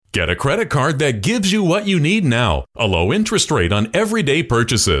Get a credit card that gives you what you need now, a low interest rate on everyday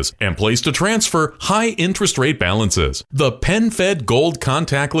purchases, and place to transfer high interest rate balances. The PenFed Gold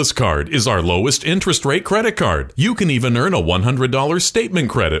Contactless Card is our lowest interest rate credit card. You can even earn a $100 statement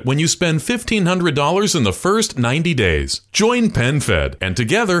credit when you spend $1,500 in the first 90 days. Join PenFed, and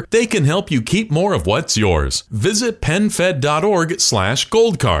together they can help you keep more of what's yours. Visit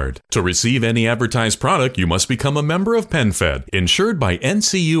PenFed.org/goldcard. To receive any advertised product, you must become a member of PenFed, insured by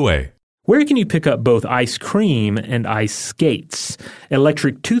NCUA. Where can you pick up both ice cream and ice skates,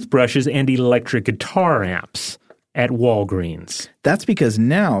 electric toothbrushes, and electric guitar amps? At Walgreens. That's because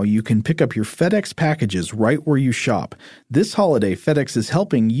now you can pick up your FedEx packages right where you shop. This holiday, FedEx is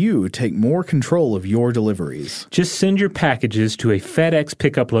helping you take more control of your deliveries. Just send your packages to a FedEx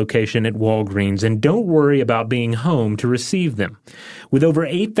pickup location at Walgreens and don't worry about being home to receive them. With over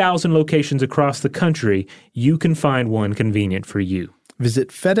 8,000 locations across the country, you can find one convenient for you. Visit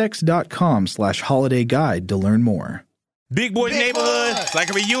FedEx.com/holiday guide to learn more. Big Boy Neighborhood. It's like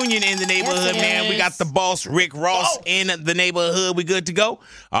a reunion in the neighborhood, man. We got the boss, Rick Ross, in the neighborhood. We good to go?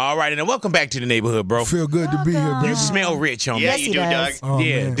 All right, and then welcome back to the neighborhood, bro. Feel good to be here, bro. You smell rich, homie. Yeah, you do, Doug. Oh,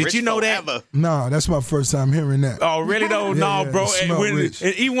 Yeah. man. Did you know that? Nah, that's my first time hearing that. Oh, really though? Yeah, No, bro. smell rich.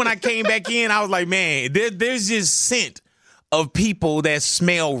 Even when I came back in, I was like, man, there's this scent of people that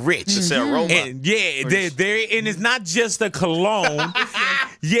smell rich. It's an aroma. And yeah, and it's not just a cologne.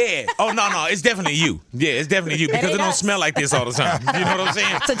 Yeah. Oh, no, it's definitely you. Yeah, it's definitely you because it don't smell like this all the time. You know what I'm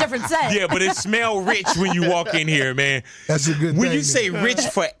saying? It's a different scent. Yeah, but it smell rich when you walk in here, man. That's a good When thing. you say rich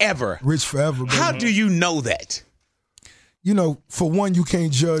forever, Rich forever, baby. how do you know that? You know, for one, you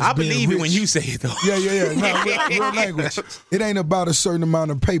can't judge I being believe it rich. when you say it, though. Yeah. No, real language. It ain't about a certain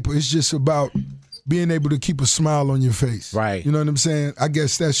amount of paper. It's just about being able to keep a smile on your face. Right. You know what I'm saying? I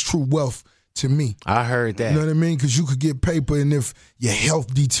guess that's true wealth to me. I heard that. You know what I mean? Because you could get paper, and if your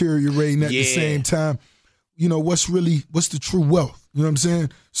health deteriorating at the Yeah. same time, you know, what's the true wealth? You know what I'm saying?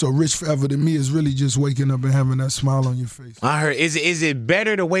 So rich forever to me is really just waking up and having that smile on your face. I heard. Is it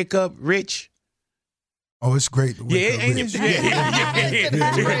better to wake up rich? Oh, it's great to wake up rich.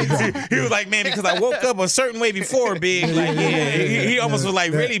 He was like, man, because I woke up a certain way before, Big. Like, he almost was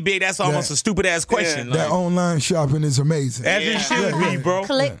like, really, Big? That's almost a stupid ass question. That Like, online shopping is amazing. as it should be, bro.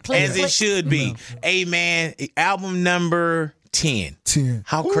 Click, As click. it should be. Hey, man, album number 10. 10.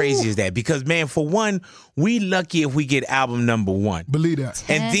 How crazy is that? Because, man, for one, we lucky if we get album number 1. Believe that.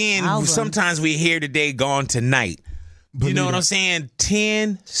 And then albums. sometimes we hear today, gone tonight. You know what I'm saying?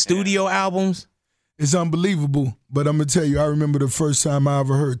 10 studio albums. It's unbelievable, but I'm going to tell you, I remember the first time I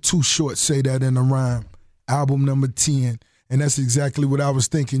ever heard Too Short say that in a rhyme. Album number 10. And that's exactly what I was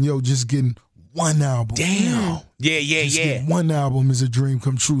thinking. Yo, just getting one album. Damn. Yeah. Getting one album is a dream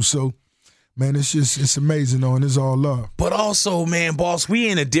come true. So, man, it's amazing, though, and it's all love. But also, man, boss, we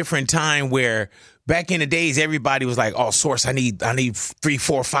in a different time where back in the days, everybody was like, oh, Source, I need 3,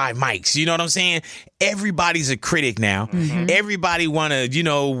 4, 5 mics. You know what I'm saying? Everybody's a critic now. Everybody want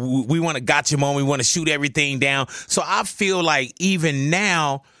to, we want to gotcha moment. We want to shoot everything down. So I feel like even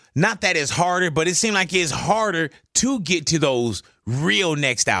now, not that it's harder, but it seems like it's harder to get to those real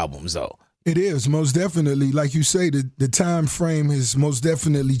next albums, though. It is, most definitely. Like you say, the time frame has most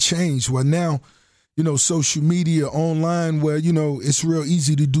definitely changed. Well, now, social media, online, where, it's real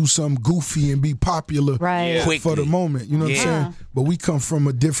easy to do something goofy and be popular Right. for the moment. You know what I'm saying? But we come from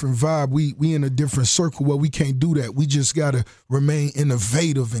a different vibe. We in a different circle where we can't do that. We just got to remain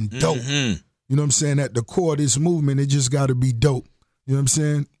innovative and dope. You know what I'm saying? At the core of this movement, it just got to be dope. You know what I'm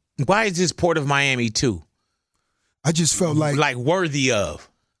saying? Why is this Port of Miami 2? I just felt like worthy of.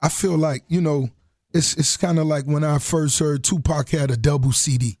 I feel like, it's kind of like when I first heard Tupac had a double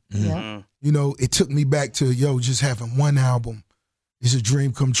CD. Yeah. It took me back to, just having one album is a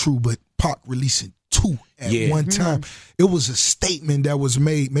dream come true, but Pac releasing 2 at one time. It was a statement that was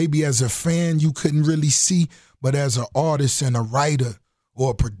made. Maybe as a fan, you couldn't really see, but as an artist and a writer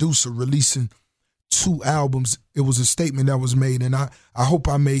or a producer releasing 2 albums, it was a statement that was made. And I hope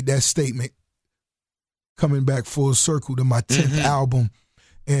I made that statement coming back full circle to my 10th album,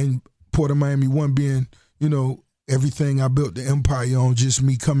 and Port of Miami 1 being, everything I built the empire on, just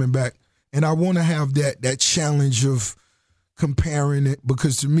me coming back. And I want to have that challenge of comparing it,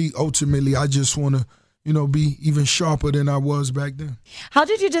 because to me, ultimately, I just want to, be even sharper than I was back then. How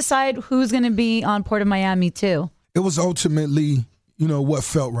did you decide who's going to be on Port of Miami too? It was ultimately, what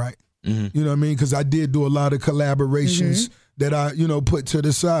felt right. You know what I mean? Because I did do a lot of collaborations that I, put to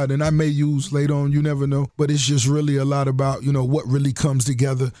the side, and I may use later on, you never know. But it's just really a lot about, what really comes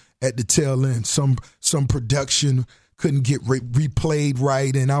together at the tail end. Some production couldn't get replayed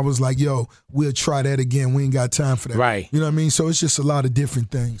right. And I was like, yo, we'll try that again. We ain't got time for that. Right. You know what I mean? So it's just a lot of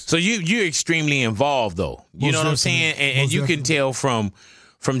different things. So you're extremely involved, though. You Most know what I'm definitely. saying? And you can tell from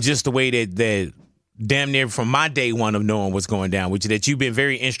just the way that damn near from my day one of knowing what's going down, which is that you've been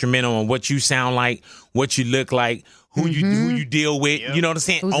very instrumental on what you sound like, what you look like, who you deal with. You know what I'm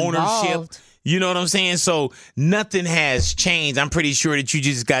saying? Who's Ownership. involved. You know what I'm saying? So nothing has changed. I'm pretty sure that you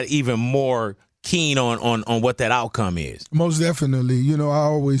just got even more keen on what that outcome is. Most definitely. You know, I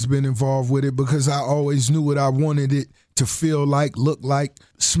always been involved with it because I always knew what I wanted it to feel like, look like,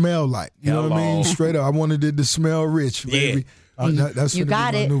 smell like. You know what I mean? Straight up. I wanted it to smell rich, baby. That's You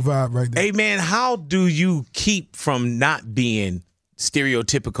got my it. new vibe right there. Hey, man, how do you keep from not being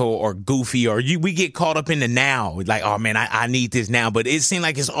stereotypical or goofy, or we get caught up in the now, like, oh man, I need this now, but it seemed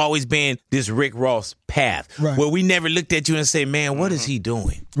like it's always been this Rick Ross path, Right. where we never looked at you and say, man, what is he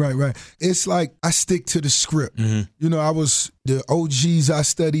doing? Right. It's like I stick to the script. You know, I was the OGs I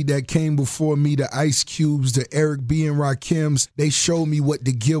studied that came before me, the Ice Cubes, the Eric B. and Rakims. They showed me what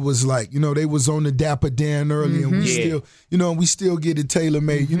the gear was like. You know, they was on the Dapper Dan early, and we still get it tailor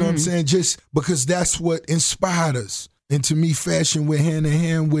made. You know what I'm saying? Just because that's what inspired us. And to me, fashion went hand in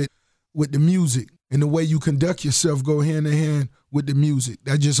hand with the music. And the way you conduct yourself go hand in hand with the music.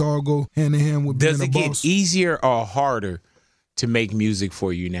 That just all go hand in hand with being a boss. Does it get easier or harder to make music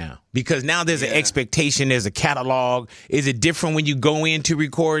for you now? Because now there's an expectation, there's a catalog. Is it different when you go in to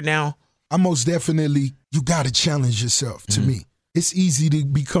record now? I most definitely, you got to challenge yourself to me. It's easy to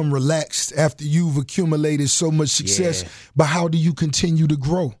become relaxed after you've accumulated so much success, but how do you continue to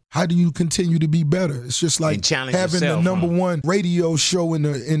grow? How do you continue to be better? It's just like challenge having yourself, the number one radio show in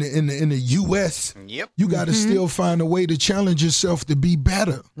the U.S. Yep. You got to still find a way to challenge yourself to be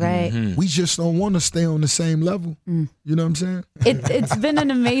better. Right. We just don't want to stay on the same level. You know what I'm saying? It's been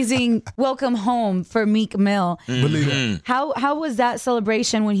an amazing welcome home for Meek Mill. Believe it. How was that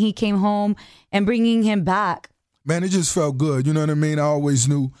celebration when he came home and bringing him back? Man, it just felt good. You know what I mean? I always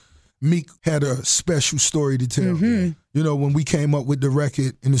knew Meek had a special story to tell. You know, when we came up with the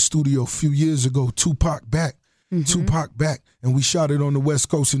record in the studio a few years ago, Tupac back, and we shot it on the West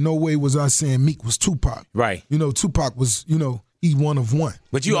Coast, and no way was I saying Meek was Tupac. Right. You know, Tupac was, he one of one.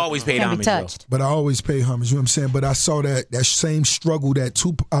 But you always paid Can't be homage, though. touched. But I always pay homage, you know what I'm saying? But I saw that same struggle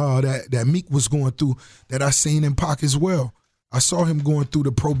that Meek was going through that I seen in Pac as well. I saw him going through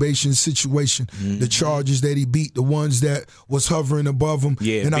the probation situation, the charges that he beat, the ones that was hovering above him.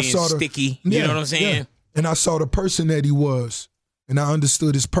 Yeah, and being I saw sticky. You know what I'm saying? Yeah. And I saw the person that he was, and I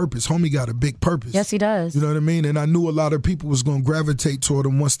understood his purpose. Homie got a big purpose. Yes, he does. You know what I mean? And I knew a lot of people was going to gravitate toward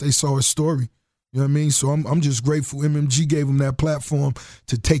him once they saw his story. You know what I mean? So I'm just grateful MMG gave him that platform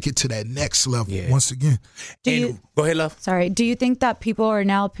to take it to that next level once again. Go ahead, love. Sorry. Do you think that people are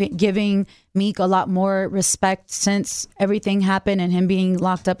now giving Meek a lot more respect since everything happened and him being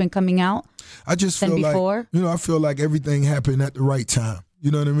locked up and coming out? I just than feel before? like, I feel like everything happened at the right time.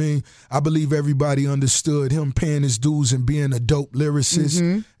 You know what I mean? I believe everybody understood him paying his dues and being a dope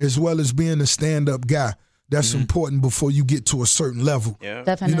lyricist as well as being a stand-up guy. That's important before you get to a certain level. Yeah.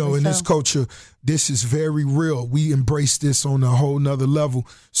 Definitely. In so. this culture, this is very real. We embrace this on a whole nother level.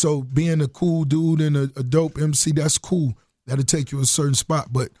 So being a cool dude and a dope MC, that's cool. That'll take you a certain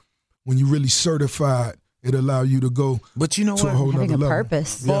spot. But when you really certified, it allow you to go But you know to a what? whole Having nother a level.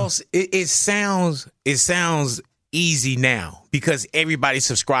 purpose. Boss, it sounds easy now because everybody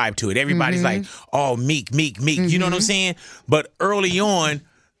subscribed to it. Everybody's like, oh, Meek. You know what I'm saying? But early on,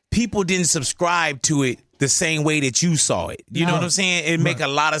 people didn't subscribe to it the same way that you saw it. You know what I'm saying? It make a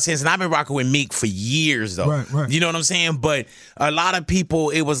lot of sense. And I've been rocking with Meek for years, though. Right. You know what I'm saying? But a lot of people,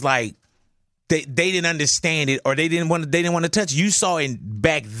 it was like they didn't understand it or they didn't want to touch it. You saw it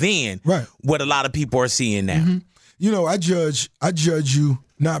back then what a lot of people are seeing now. You know, I judge you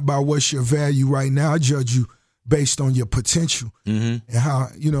not by what's your value right now. I judge you based on your potential and how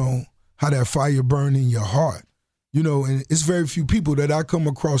that fire burn in your heart. You know, and it's very few people that I come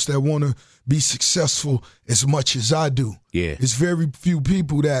across that want to be successful as much as I do. Yeah. It's very few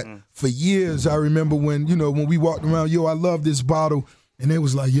people that for years, I remember when we walked around, I love this bottle. And they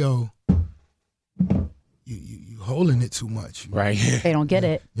was like, yo, you holding it too much. Right. They don't get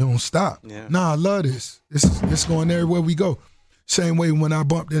it. You don't stop. Yeah. Nah, I love this. It's going everywhere we go. Same way when I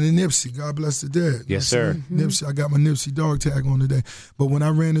bumped into Nipsey. God bless the dead. Yes, sir. Nipsey, I got my Nipsey dog tag on today. But when I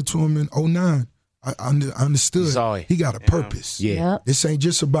ran into him in 2009, I understood You saw it. he got a purpose. Yeah. Yep. This ain't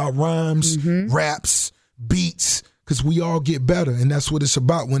just about rhymes, raps, beats, because we all get better. And that's what it's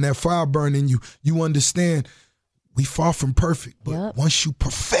about. When that fire burn in you, you understand we far from perfect. But once you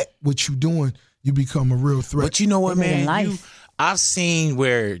perfect, what you're doing, you become a real threat. But you know what, Bigger than man? life. I've seen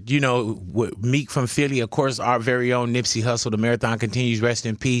where, Meek from Philly, of course, our very own Nipsey Hussle, the marathon continues, rest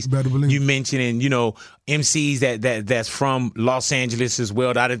in peace. Better believe. You mentioning, MCs that's from Los Angeles as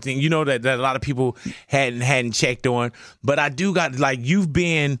well. That I didn't think, that a lot of people hadn't checked on. But I do got, like, you've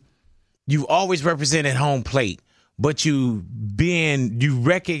always represented home plate, but you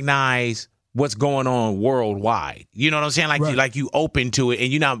recognize what's going on worldwide. You know what I'm saying? Like, Right. like you open to it,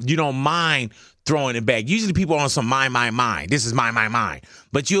 and you don't mind throwing it back. Usually people are on some my. This is my.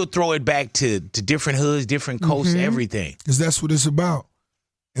 But you'll throw it back to different hoods, different coasts, everything. Because that's what it's about.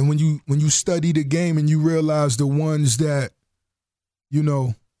 And when you study the game and you realize the ones that,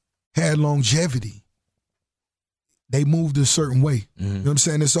 had longevity, they moved a certain way. You know what I'm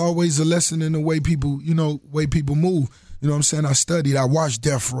saying? It's always a lesson in the way people, move. You know what I'm saying? I studied, I watched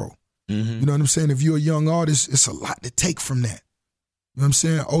Death Row. You know what I'm saying? If you're a young artist, it's a lot to take from that. You know what I'm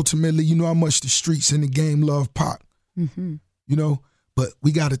saying? Ultimately, you know how much the streets and the game love Pac. But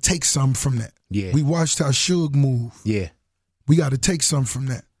we got to take something from that. Yeah. We watched how Suge move. Yeah. We got to take something from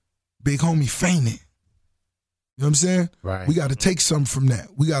that. Big homie fainted. You know what I'm saying? Right. We got to take something from that.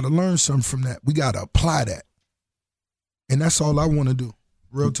 We got to learn something from that. We got to apply that. And that's all I want to do.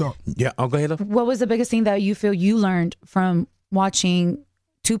 Real talk. Yeah. Oh, go ahead, love. What was the biggest thing that you feel you learned from watching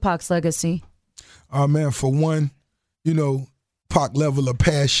Tupac's legacy? Man, for one, Pac level of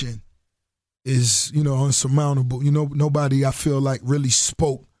passion is, unsurmountable. Nobody I feel like really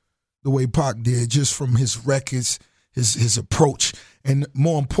spoke the way Pac did, just from his records, his approach, and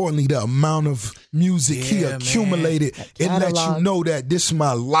more importantly, the amount of music he accumulated. It lets you know that this is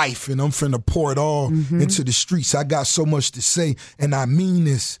my life and I'm finna pour it all into the streets. I got so much to say and I mean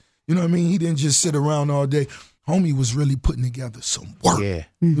this. You know what I mean? He didn't just sit around all day. Homie was really putting together some work. Yeah.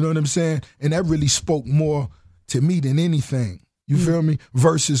 You know what I'm saying? And that really spoke more to me than anything. You feel me?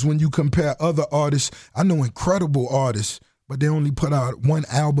 Versus when you compare other artists, I know incredible artists, but they only put out one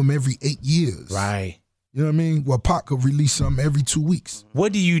album every 8 years. Right. You know what I mean? Well, Pac could release something every 2 weeks.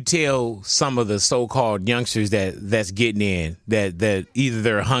 What do you tell some of the so-called youngsters that's getting in, that either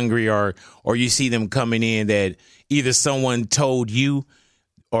they're hungry or you see them coming in that either someone told you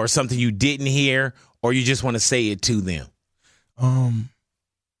or something you didn't hear or you just want to say it to them?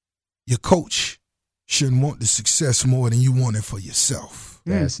 Your coach shouldn't want the success more than you want it for yourself.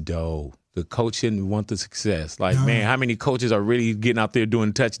 That's dope. The coach shouldn't want the success. Like, man, how many coaches are really getting out there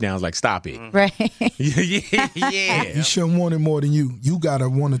doing touchdowns? Like, stop it. Right. Yeah. You shouldn't want it more than you. You got to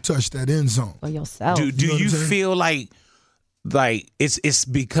want to touch that end zone. For yourself. Do You know what you I'm saying? feel like it's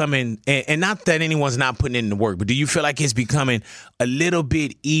becoming, and not that anyone's not putting in the work, but do you feel like it's becoming a little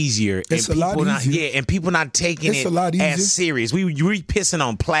bit easier? It's and a lot people easier. and people not taking It's it a lot easier. as serious. We pissing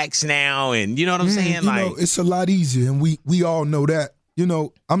on plaques now, and you know what I'm saying? It's a lot easier, and we all know that.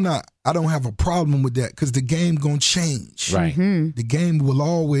 I don't have a problem with that because the game gonna change. Right. The game will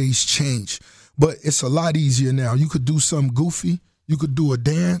always change, but it's a lot easier now. You could do something goofy. You could do a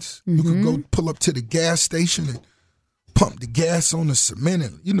dance. You could go pull up to the gas station and pump the gas on the cement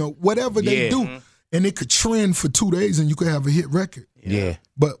and, whatever they do. And it could trend for 2 days and you could have a hit record. Yeah.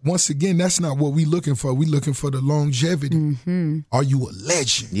 But once again, that's not what we looking for. We looking for the longevity. Are you a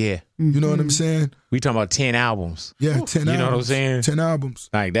legend? Yeah. You know what I'm saying? We talking about 10 albums. Yeah, 10 albums. You know what I'm saying? 10 albums.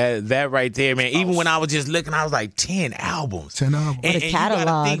 Like that right there, man. Even when I was just looking, I was like, 10 albums. 10 albums. What a And you gotta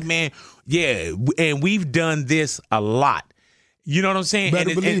catalog. think, man, yeah, and we've done this a lot. You know what I'm saying?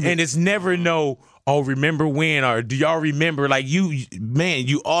 Better believe it. And it's never remember when, or do y'all remember? Like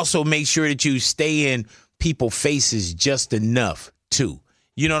you also make sure that you stay in people's faces just enough too.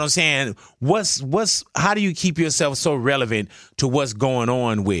 You know what I'm saying? How do you keep yourself so relevant to what's going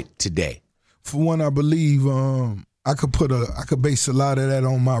on with today? For one, I believe I could base a lot of that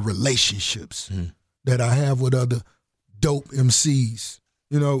on my relationships that I have with other dope MCs.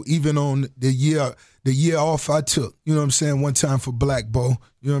 Even on the year off I took, you know what I'm saying, one time for Black Bo,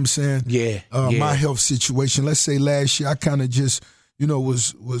 you know what I'm saying? Yeah. My health situation. Let's say last year I kind of just,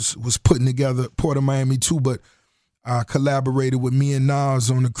 was putting together Port of Miami 2, but I collaborated with me and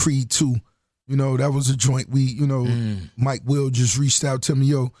Nas on the Creed 2. That was a joint. Mike Will just reached out to me,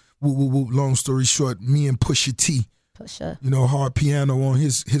 yo, long story short, me and Pusha T. Hard Piano on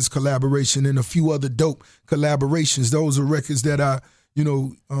his collaboration and a few other dope collaborations. Those are records that I,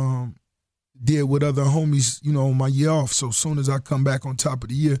 did with other homies, on my year off. So as soon as I come back on top of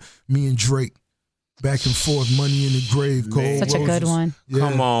the year, me and Drake, back and forth, Money in the Grave, Gold Such a good one. Yeah.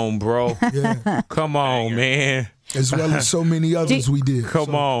 Come on, bro. Yeah. Come on, man. As well as so many others we did.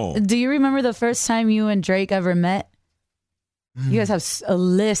 Come on. Do you remember the first time you and Drake ever met? You guys have a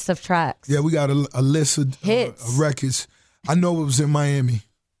list of tracks. Yeah, we got a list of Hits. records. I know it was in Miami.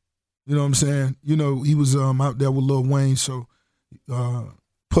 You know what I'm saying? You know, he was out there with Lil Wayne, so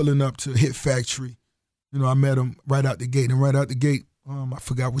pulling up to Hit Factory. You know, I met him right out the gate. And right out the gate, I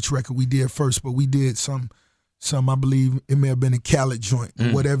forgot which record we did first, but we did some I believe it may have been a Khaled joint.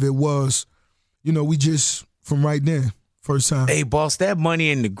 Whatever it was, you know, we just, from right then, first time. Hey, boss, that Money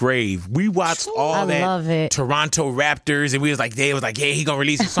in the Grave. We watched all I that love it. Toronto Raptors, and we was like, yeah, he gonna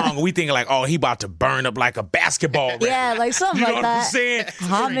release a song. And we thinking like, oh, he about to burn up like a basketball record. Yeah, like something You know like what I'm that. saying?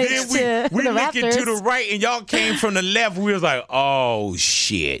 Homage Then to we the looking Raptors. to the right, and y'all came from the left. We was like, oh,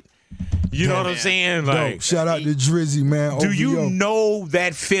 shit. You know what I'm saying? Like, Dope. Shout out to Drizzy, man. do OVO. you know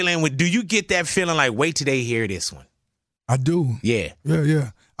that feeling? Do you get that feeling like, wait till they hear this one? I do. Yeah.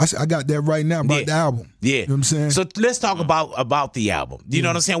 Yeah. I got that right now about the album. Yeah. You know what I'm saying? So let's talk about the album. You know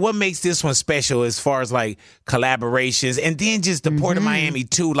what I'm saying? What makes this one special as far as like collaborations and then just the Port of Miami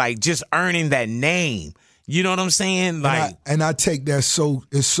too, like just earning that name. You know what I'm saying? Like, and I take that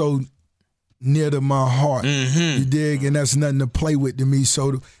it's so near to my heart. You dig? And that's nothing to play with to me.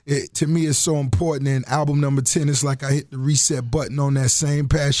 So to me, it's so important. And album number 10, it's like I hit the reset button on that same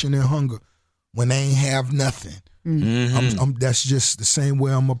passion and hunger when they ain't have nothing. That's just the same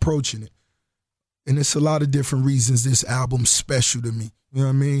way I'm approaching it. And it's a lot of different reasons this album's special to me. You know what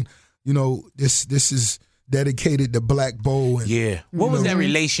I mean? You know, this is dedicated to Black Bo. And, what was that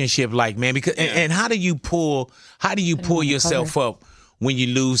relationship like, man? Because and how do you pull yourself up when you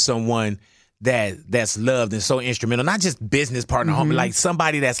lose someone that's loved and so instrumental, not just business partner, homie, like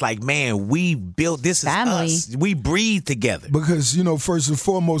somebody that's like, man, we built this Family. is us. We breathe together. Because, you know, first and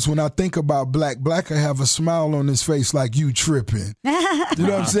foremost, when I think about Black will have a smile on his face like you tripping. You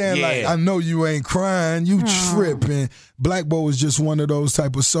know what I'm saying? Yeah. Like, I know you ain't crying, you tripping. Black Bo was just one of those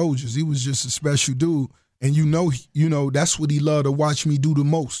type of soldiers. He was just a special dude. And you know, that's what he loved to watch me do the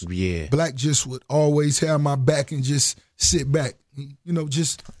most. Yeah. Black just would always have my back and just sit back. You know,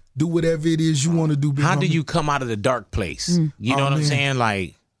 just do whatever it is you want to do. How do you come out of the dark place? You know what I'm saying?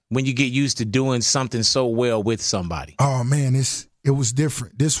 Like when you get used to doing something so well with somebody. Oh man, it was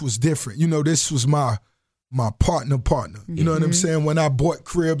different. This was different. You know, this was my partner. You know what I'm saying? When I bought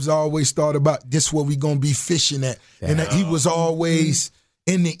cribs, I always thought about this where we gonna be fishing at. And he was always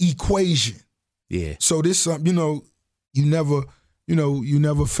in the equation. Yeah. So this something, you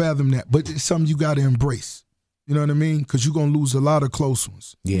never fathom that. But it's something you gotta embrace. You know what I mean? Because you're going to lose a lot of close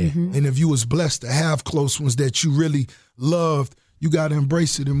ones. Yeah. And if you was blessed to have close ones that you really loved, you got to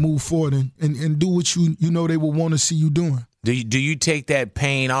embrace it and move forward and do what you know they will want to see you doing. Do you take that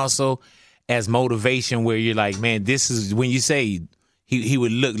pain also as motivation where you're like, man, this is when you say he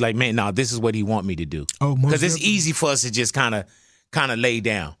would look like, man, no, this is what he want me to do. Oh, most because it's definitely. easy for us to just kind of lay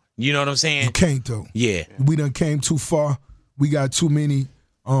down. You know what I'm saying? You can't though. Yeah. We done came too far. We got too many.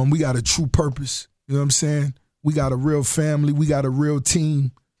 We got a true purpose. You know what I'm saying? We got a real family. We got a real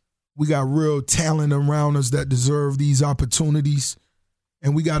team. We got real talent around us that deserve these opportunities.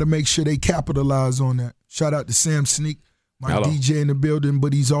 And we got to make sure they capitalize on that. Shout out to Sam Sneak, my Hello. DJ in the building,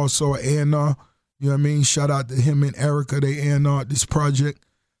 but he's also an A&R. You know what I mean? Shout out to him and Erica. They A&R this project.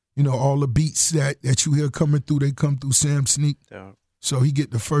 You know, all the beats that you hear coming through, they come through Sam Sneak. Yeah. So he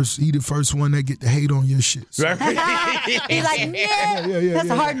the first one that get to hate on your shit. So, He's like, nah, yeah, that's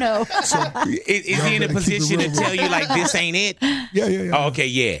a hard no. Is he in a better keep it position to real. tell you like this ain't it? Yeah. Oh, okay,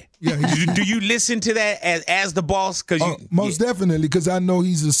 yeah. Do you listen to that as the boss? Cause Most definitely, because I know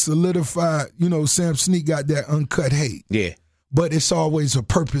he's a solidified, Sam Sneak got that uncut hate. Yeah. But it's always a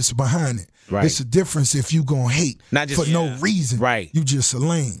purpose behind it. Right. It's a difference if you gonna hate Not just- for no reason. Right. You just a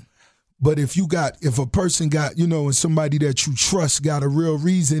lame. But if a person got, and somebody that you trust got a real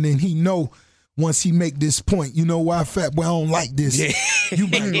reason and he know once he make this point, you know why, Fat Boy, I don't like this. Yeah. You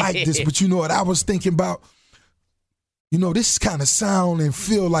might like this, but you know what I was thinking about? This kind of sound and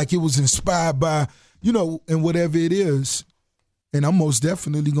feel like it was inspired by, and whatever it is. And I'm most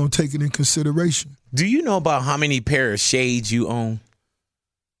definitely going to take it in consideration. Do you know about how many pair of shades you own?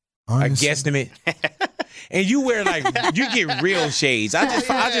 Honestly. A guesstimate. And you wear you get real shades. I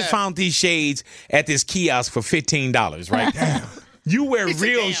just found these shades at this kiosk for $15, right? Damn. You wear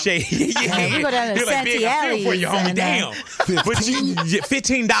real shades. Yeah. You go down to You're like, Santee man, I feel for you, Alleys homie. and, Damn. But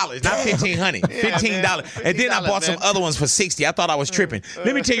 $15, not $1,500. $15. And then I bought some other ones for $60. I thought I was tripping.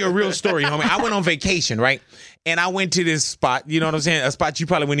 Let me tell you a real story, homie. I went on vacation, right? And I went to this spot, you know what I'm saying? A spot you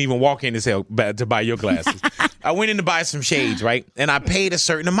probably wouldn't even walk in to buy your glasses. I went in to buy some shades, right? And I paid a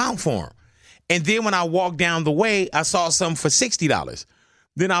certain amount for them. And then when I walked down the way, I saw some for $60.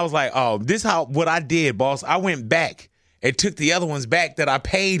 Then I was like, oh, what I did, boss. I went back and took the other ones back that I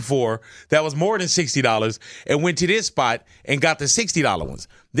paid for that was more than $60 and went to this spot and got the $60 ones.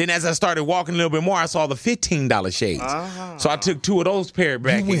 Then as I started walking a little bit more, I saw the $15 shades. So I took 2 of those paired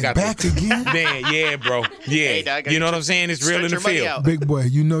back. You went got back again? Man, yeah, bro. Yeah. Hey, dog, you know what I'm saying? It's real in the field. Big boy,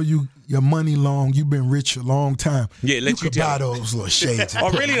 you know your money long. You've been rich a long time. Yeah, let you could buy tell. those little shades.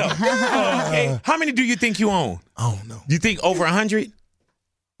 Oh, really though? Okay. How many do you think you own? I don't know. You think over 100?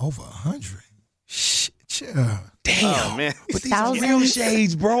 Over 100. Shit, yeah. Damn. Oh, man. But these are real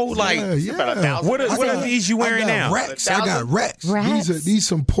shades, bro. Like, yeah. About 1,000. what are these you wearing now? Racks. I got racks. Racks. These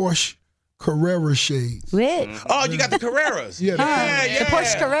some Porsche Carrera shades. Wait. Oh, you got the Carreras. Yeah, The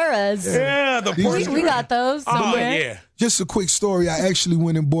Porsche Carreras. Yeah, the Porsche. We got those Oh, somewhere. yeah. Just a quick story. I actually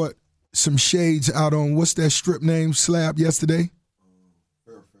went and bought some shades out on what's that strip name Slab yesterday?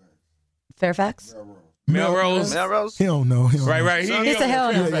 Fairfax. Melrose. Melrose? He don't know. He don't know. Right. It's a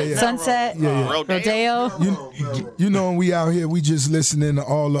hell no. Yeah. Sunset. Rodeo. You know, when we out here, we just listening to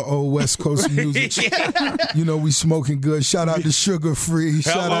all the old West Coast music. You know, we smoking good. Shout out to Sugar Free.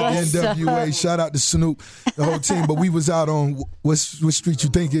 Shout out to NWA. Shout out to Snoop, the whole team. But we was out on what street you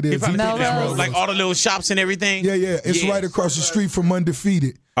think it is? If I Melrose. take this road, like all the little shops and everything. Yeah. It's right across the street from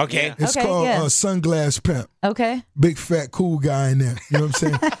Undefeated. Okay. It's Okay, called yeah. Sunglass Pimp. Okay. Big fat cool guy in there. You know what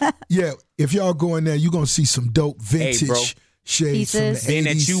I'm saying? Yeah. If y'all go in there, you're gonna see some dope vintage bro. shades from Pieces. the 80s. Being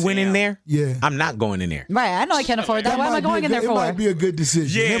that you went in there, Yeah. I'm not going in there. Right. I know I can't afford that. Why am I going in there It for? might be a good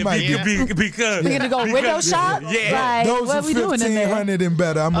decision. Yeah, It might be. because We're gonna go window shop. Yeah. Right. Those what are are we doing in there? $1,500 and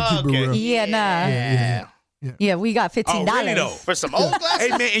better. I'm gonna keep it real. Yeah. Nah. Yeah. We got $15. Oh, really though? For some old glasses? Hey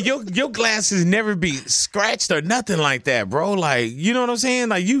man, and your glasses never be scratched or nothing like that, bro. Like, you know what I'm saying?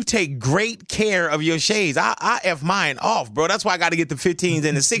 Like, you take great care of your shades. I F mine off, bro. That's why I got to get the 15s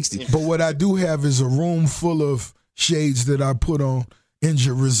and the 60s. But what I do have is a room full of shades that I put on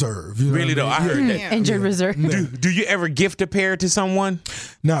injured reserve. You know Really what though, I mean? heard Yeah. that. Injured reserve. Do you ever gift a pair to someone?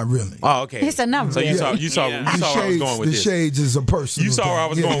 Not really. Oh, okay. He said not So really. you saw where I was going with The this. shades is a personal You saw where I thing.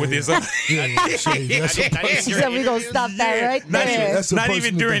 was Yeah, going with yeah, this. Huh? Yeah, shades. That's a She said we gonna stop that right Not there. even, That's a not even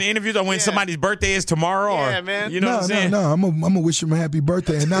personal during thing. interviews or when somebody's birthday is tomorrow. Yeah, or, man. You know what I'm saying? No. I'm gonna wish him a happy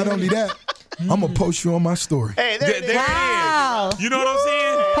birthday, and not only that, I'm gonna post you on my story. Hey, there it is. Wow. You know what I'm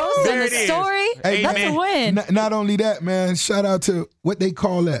saying? Posting There the it is. story. Hey, That's man. a win. Not only that, man. Shout out to what they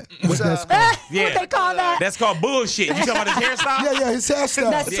call that. What that's called. Yeah. What they call that? That's called bullshit. You talking about his hairstyle? Yeah, his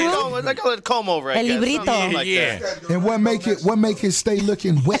hairstyle. That's Yeah, they call it comb over. I El guess. librito. Something like Yeah. that. And what make it stay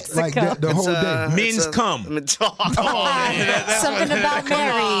looking wet like that the whole day? Men's cum. Something about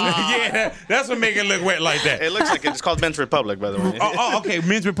Mary. Yeah, that's what make it look wet like that. It looks like it's called Men's Republic, by the way. Okay.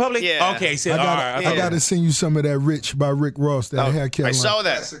 Men's Republic? Yeah. Okay, so, I all gotta, right. I gotta send you some of that Rich by Rick Ross, that haircut. I saw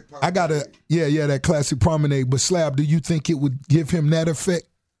that. I gotta, that classic promenade. But Slab, do you think it would give him that effect?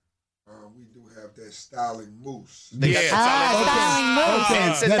 We do have that styling mousse. Styling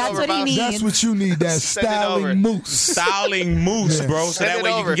moves. Send it That's over, what he Bob. needs. That's what you need, that Send it over. styling mousse. Styling mousse, Yeah. bro. So Send that it way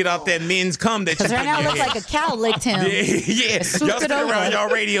you over. can get off that men's cum that you Because right now it looks like a cow licked him. Yeah. Swooped Y'all it stick over. around y'all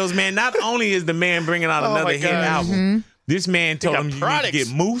radios, man. Not only is the man bringing out Oh, another my hit God. album, this man told got him you need to products. get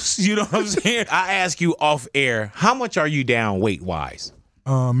moose. You know what I'm saying? I ask you off air, how much are you down weight-wise?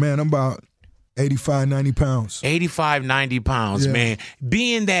 Man, I'm about 85, 90 pounds. 85, 90 pounds, Yeah. man.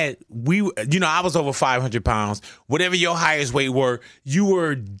 Being that I was over 500 pounds, whatever your highest weight were, you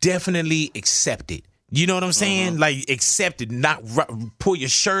were definitely accepted. You know what I'm saying? Like, accepted, not pull your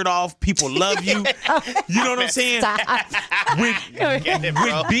shirt off. People love you. You know what I'm saying?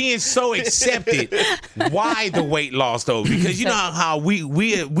 With being so accepted, why the weight loss though? Because you know how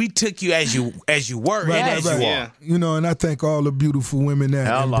we took you as you were and as you are. Yeah. You know, and I thank all the beautiful women that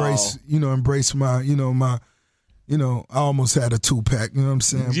Hello. embrace my, I almost had a 2-pack. You know what I'm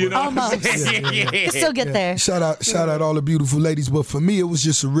saying? You But- know what I'm Almost. saying? Yeah. Still get there. Shout out all the beautiful ladies. But for me, it was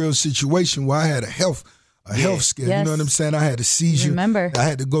just a real situation where I had a health scare. Yes. You know what I'm saying? I had a seizure. Remember. I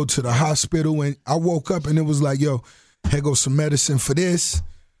had to go to the hospital, and I woke up and it was like, yo, here goes some medicine for this.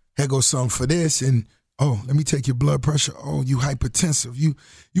 Here goes some for this. And let me take your blood pressure. Oh, you hypertensive.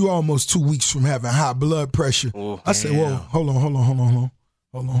 You almost 2 weeks from having high blood pressure. I said, whoa, hold on.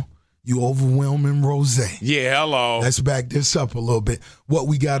 You overwhelming rosé. Yeah, hello. Let's back this up a little bit. What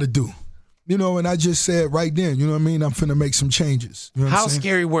we got to do. You know, and I just said right then, you know what I mean? I'm finna make some changes. You know what How I'm saying?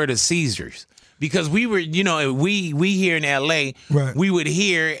 scary were the seizures? Because we were, we here in LA, Right. we would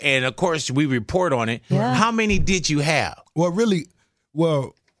hear, and of course we report on it. Yeah. How many did you have? I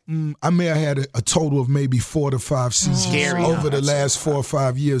may have had a total of maybe 4 to 5 seasons Scary. over the last 4 or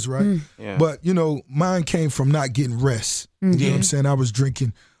 5 years, right? Yeah. But, mine came from not getting rest. You know what I'm saying? I was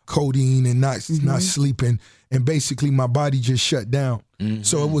drinking codeine and not sleeping, and basically my body just shut down.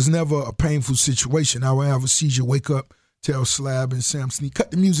 So it was never a painful situation. I would have a seizure, wake up, tell Slab and Sam Sneak,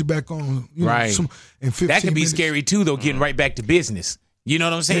 cut the music back on. You know, Right. in 15 That can be minutes. scary too, though. Getting right back to business. You know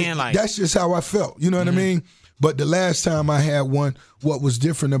what I'm saying? Like That's just how I felt. You know what I mean? But the last time I had one, what was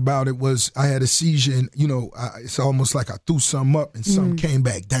different about it was I had a seizure, and it's almost like I threw something up and something came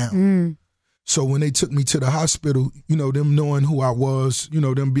back down. So when they took me to the hospital, them knowing who I was,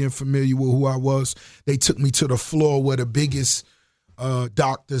 them being familiar with who I was, they took me to the floor where the biggest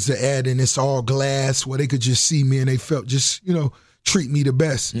doctors are at, and it's all glass, where they could just see me, and they felt just, treat me the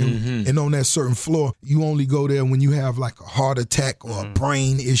best. And on that certain floor, you only go there when you have like a heart attack or a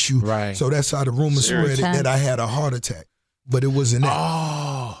brain issue. Right. So that's how the rumor spread it, that I had a heart attack. But it wasn't that.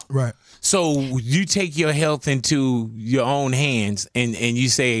 Oh. Right. So you take your health into your own hands and you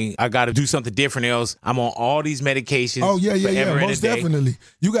say, I got to do something different, else I'm on all these medications. Oh, yeah, forever and a most day. definitely.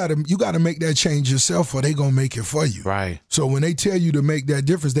 You gotta make that change yourself, or they gonna make it for you. Right. So when they tell you to make that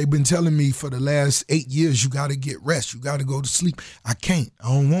difference, they've been telling me for the last 8 years, you gotta get rest, you gotta go to sleep. I can't. I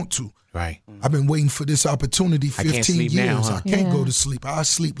don't want to. Right. I've been waiting for this opportunity 15 sleep years. now, huh? I can't go to sleep. I'll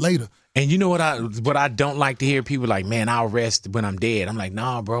sleep later. And you know what I don't like to hear? People like, man, I'll rest when I'm dead. I'm like,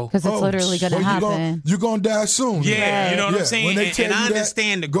 nah, bro. Because it's literally going to happen. You're going to die soon. Yeah, you know what I'm saying? When they tell And I you that,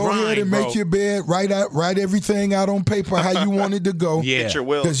 understand the go grind, ahead and bro. make your bed, write everything out on paper how you want it to go. Yeah. Get your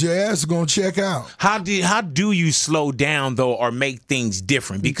will. Because your ass is going to check out. How do you slow down though, or make things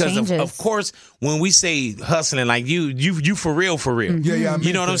different? Because of course, when we say hustling, like you for real, Yeah, I meant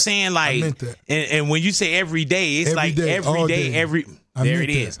you know what that. I'm saying? I Like, meant that. and when you say every day, it's Every like day, every all day, day. I there meant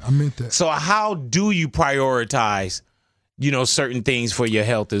it that. is. I meant that. So how do you prioritize, certain things for your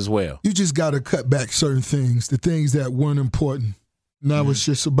health as well? You just got to cut back certain things, the things that weren't important. Now it's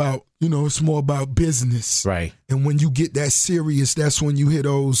just about, it's more about business. Right. And when you get that serious, that's when you hit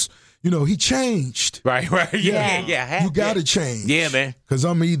those, he changed. Right. Yeah. You got to change. Yeah, man. Because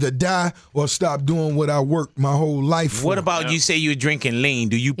I'm either die or stop doing what I worked my whole life for. What about you say you're drinking lean?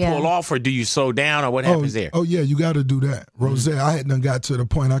 Do you Yeah. pull off or do you slow down or what happens there? Oh, yeah, you got to do that. Rose, I had done got to the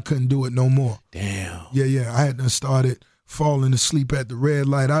point I couldn't do it no more. Damn. Yeah, I had done started falling asleep at the red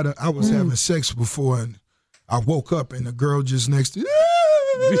light. I was having sex before, and I woke up, and the girl just next to Like,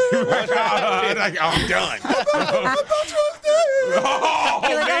 I'm done. Oh,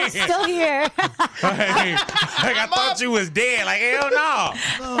 You're like, I'm still here. like I thought you was dead. Like, hell no.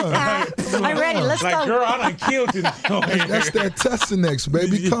 I'm ready. Let's Like, go. girl, I done killed you. That's that Tussinex,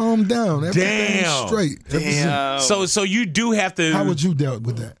 baby. Calm down. Everything's Damn. straight. Damn. So you do have to. How would you dealt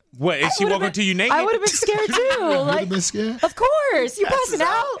with that? What? Is she walking to you naked? I would have been scared too. Would Like, have been scared? of course, you passing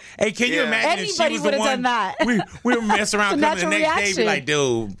out. Hey, can you Yeah. imagine if she Anybody was the would've one? done that. We were messing around, It's a coming the natural next day, be reaction. like,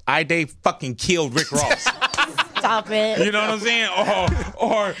 dude, they fucking killed Rick Ross. Stop it. You know what I'm saying?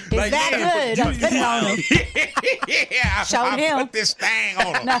 Or like, that yeah, good? I'm spitting on him. yeah, Show I him. put this thing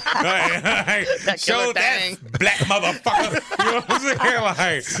on him. That killer thing. black motherfucker. You know what I'm saying?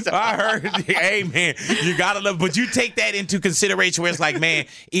 Like, I heard, hey man, you gotta love, but you take that into consideration where it's like, man,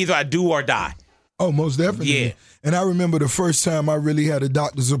 either I do or die. Oh, most definitely. Yeah. And I remember the first time I really had a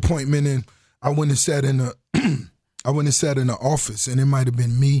doctor's appointment, and I went and sat in the office, and it might have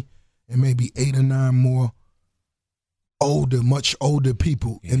been me and maybe 8 or 9 more much older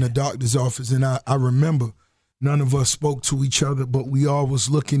people in the doctor's office. And I remember none of us spoke to each other, but we all was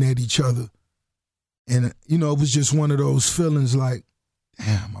looking at each other. And, it was just one of those feelings like,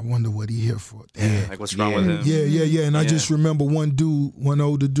 damn, I wonder what he here for. Damn. Like, what's wrong with him? Yeah. And I just remember one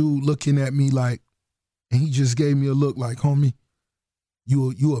older dude looking at me like, and he just gave me a look like, homie,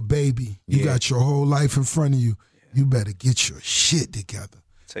 you a baby. You got your whole life in front of you. You better get your shit together.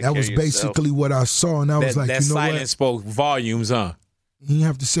 That was basically what I saw, and I was like, that you know silence what? spoke volumes, huh? He didn't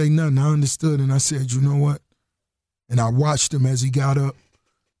have to say nothing. I understood, and I said, you know what? And I watched him as he got up,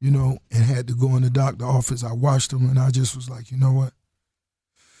 and had to go in the doctor's office. I watched him, and I just was like, you know what?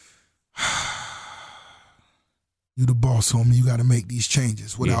 You the boss, homie. You got to make these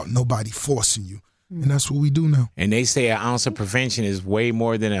changes without nobody forcing you. And that's what we do now. And they say an ounce of prevention is way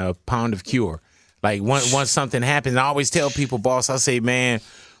more than a pound of cure. Like once something happens, I always tell people, boss, I say, man,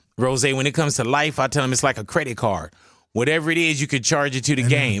 Rose, when it comes to life, I tell them it's like a credit card. Whatever it is, you could charge it to the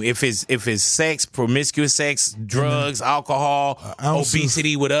game. If it's sex, promiscuous sex, drugs, alcohol,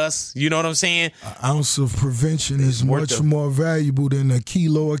 obesity with us, you know what I'm saying? An ounce of prevention is much more valuable than a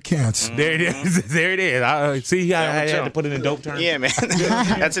kilo of cancer. There it is. There it is. See, I had to put it in dope terms. Yeah, man.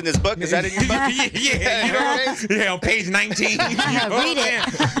 That's in this book. Is that in your book? Yeah, you know what I'm saying? Yeah, on page 19. You know what I'm saying?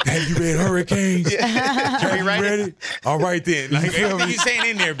 Have you read Hurricanes? Are you ready? All right then. Like everything you're saying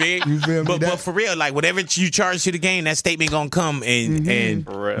in there, big. You feel me? But for real, like whatever you charge to the game, that's statement gonna come, and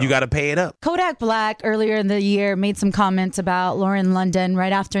you got to pay it up. Kodak Black earlier in the year made some comments about Lauren London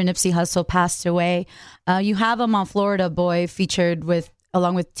right after Nipsey Hussle passed away. You have him on Florida Boy featured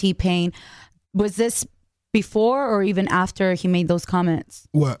along with T-Pain. Was this before or even after he made those comments?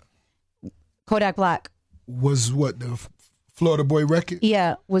 What? Kodak Black. Was what, the Florida Boy record?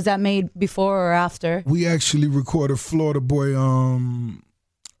 Yeah. Was that made before or after? We actually recorded Florida Boy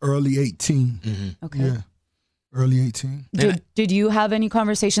early 18. Okay. Yeah. Early 18. Did you have any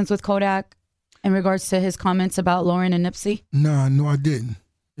conversations with Kodak in regards to his comments about Lauren and Nipsey? No, I didn't.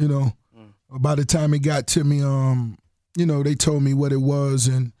 You know, by the time it got to me, you know, they told me what it was,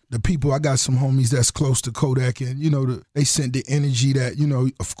 and the people, I got some homies that's close to Kodak, and, you know, they sent the energy that, you know,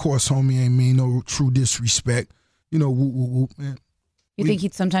 of course, homie ain't mean no true disrespect. You know, whoop, whoop, whoop, man. You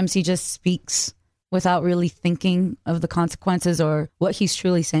think sometimes he just speaks without really thinking of the consequences or what he's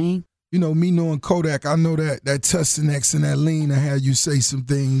truly saying? You know, me knowing Kodak, I know that Tussinex and that lean, I had you say some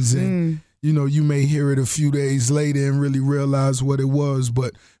things, and, you know, you may hear it a few days later and really realize what it was,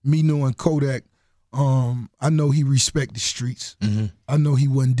 but me knowing Kodak, I know he respect the streets. I know he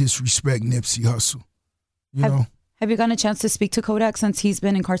wouldn't disrespect Nipsey Hussle. You know? Have you gotten a chance to speak to Kodak since he's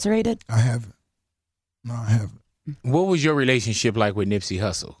been incarcerated? I haven't. No, I haven't. What was your relationship like with Nipsey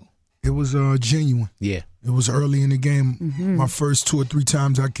Hussle? It was genuine. Yeah. It was early in the game. My first 2 or 3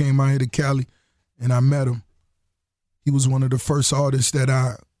 times I came out here to Cali and I met him. He was one of the first artists that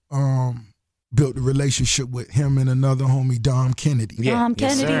I built a relationship with, him and another homie, Dom Kennedy. Yeah. Dom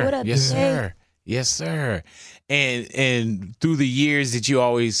Kennedy, what up? Yes, sir. Yes, sir. And through the years that y'all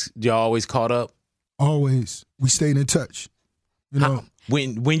always caught up? Always. We stayed in touch. You know.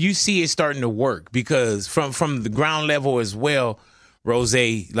 When you see it starting to work, because from the ground level as well, Rose,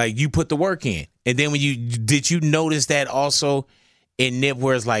 like you put the work in. And then did you notice that also in Nip,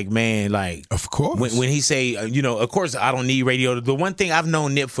 where it's like, man, like, of course, when he say, you know, of course I don't need radio. The one thing, I've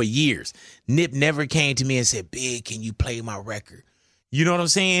known Nip for years, Nip never came to me and said, Big, can you play my record? You know what I'm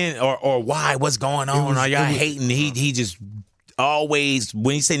saying? Or why? What's going on? Are y'all hating? He just always,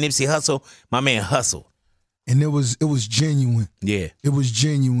 when he say Nipsey Hussle, my man hustle. And it was genuine. Yeah. It was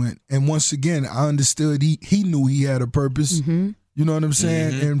genuine. And once again, I understood he knew he had a purpose. You know what I'm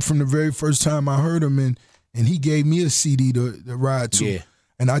saying? And from the very first time I heard him, and he gave me a CD to ride to. Yeah.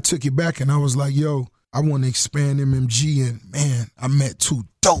 And I took it back and I was like, yo, I want to expand MMG. And man, I met 2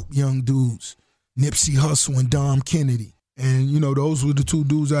 dope young dudes, Nipsey Hussle and Dom Kennedy. And, you know, those were the 2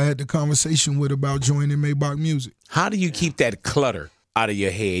 dudes I had the conversation with about joining Maybach Music. How do you keep that clutter out of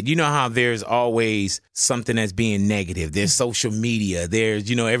your head? You know how there's always something that's being negative. There's social media. There's,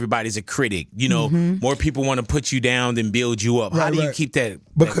 you know, everybody's a critic. You know, more people want to put you down than build you up. How do you keep that?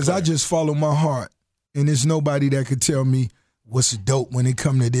 Because I just follow my heart. And there's nobody that could tell me what's dope when it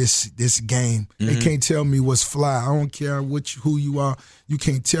come to this game. They can't tell me what's fly. I don't care who you are. You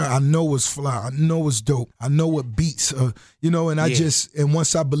can't tell. I know what's fly. I know what's dope. I know what beats are, you know, and and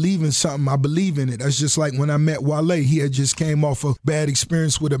once I believe in something, I believe in it. That's just like when I met Wale. He had just came off a bad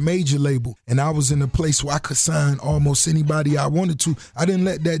experience with a major label, and I was in a place where I could sign almost anybody I wanted to. I didn't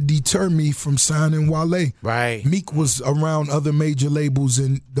let that deter me from signing Wale. Right. Meek was around other major labels,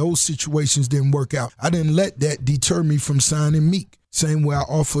 and those situations didn't work out. I didn't let that deter me from signing Meek. Same way I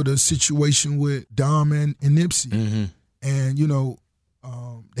offered a situation with Dom and Nipsey. And, you know,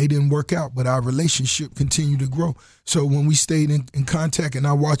 they didn't work out, but our relationship continued to grow. So when we stayed in contact, and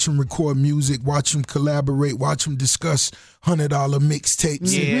I watch them record music, watch them collaborate, watch them discuss $100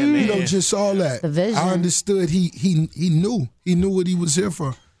 mixtapes, and, you know, just all that. The vision. I understood he knew what he was here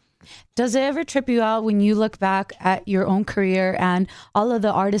for. Does it ever trip you out when you look back at your own career and all of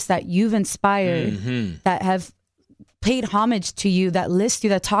the artists that you've inspired that have paid homage to you, that list you,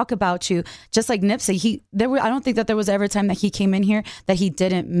 that talk about you, just like Nipsey? I don't think that there was ever a time that he came in here that he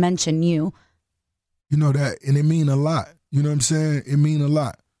didn't mention you. You know that, and it mean a lot. You know what I'm saying? It mean a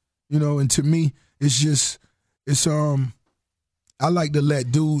lot. You know, and to me, it's I like to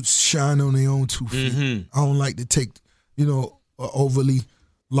let dudes shine on their own 2 feet. I don't like to take, you know, an overly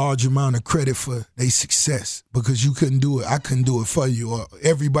large amount of credit for their success, because you couldn't do it. I couldn't do it for you, or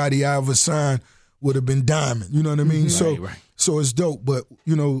everybody I ever signed would have been diamond. You know what I mean? So it's dope. But,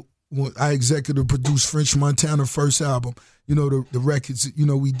 you know, when I executive produced French Montana first album, you know, the records, you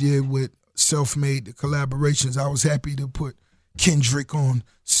know, we did with Self-Made, the collaborations. I was happy to put Kendrick on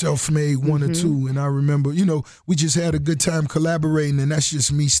Self-Made 1 or 2. And I remember, you know, we just had a good time collaborating, and that's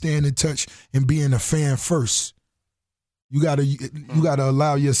just me staying in touch and being a fan first. You gotta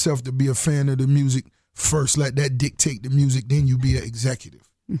allow yourself to be a fan of the music first. Let that dictate the music, then you be an executive.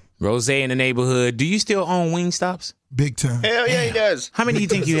 Rose in the neighborhood. Do you still own Wingstops? Big time. Hell yeah, he does. How many do you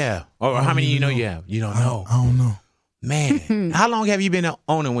think you have? Or how many you know you have? You don't know. I don't know. Man, how long have you been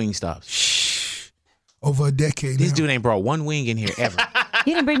owning Wingstops? Over a decade This now. dude ain't brought one wing in here ever.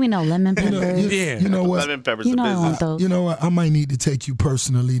 You didn't bring me no lemon peppers. You know what? Lemon peppers You the know I business. want those. You know what? I might need to take you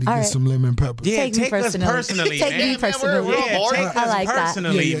personally to All get right. some lemon peppers. Yeah, Take me take us personally. personally, Take man. me Yeah, man, personally. we're Yeah, bored. take I us like that.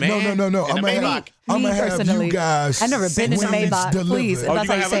 personally, man. No. In I'm the gonna Maybach. I'm Me gonna have personally. you guys. I've never been in a wings Maybach. delivered. Please, if Oh, that's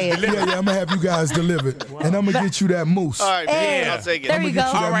you how you gonna say have it. to Yeah, I'm gonna have you guys delivered, and I'm gonna get you that moose. All right, man. Yeah. I'll take it. There you go. get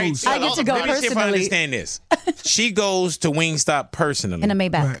you that All right, moose. I get to go let me see if I personally understand this. She goes to Wingstop personally. in a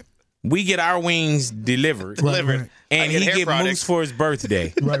Maybach. Right, We get our wings delivered. right. And I get he hair get products. moose for his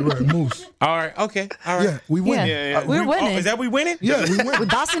birthday. right, moose. All right, okay, all right. Yeah, we winning. Yeah, Yeah. we're Oh, winning. is that we winning? Yeah, we We're winning.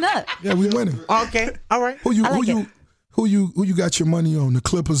 bossing up. Yeah, we winning. Okay, all right. Who you I like who you got your money on? The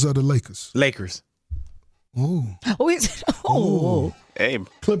Clippers or the Lakers? Lakers. Ooh, Oh, Hey,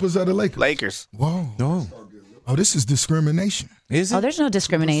 Clippers or the Lakers? Lakers. Whoa. No. Oh, this is discrimination. Is it? oh, there's no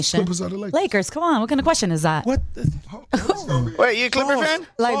discrimination. Clippers or the Lakers? Lakers, come on. What kind of question is that? What? The, Wait, you a Clipper fan?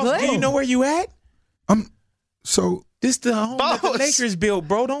 Like Boss, what? do you know where you at? So This the home that the Boss. Lakers built,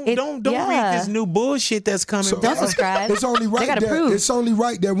 bro. Don't yeah. read this new bullshit that's coming. So- Don't subscribe. it's only They right gotta that prove. it's only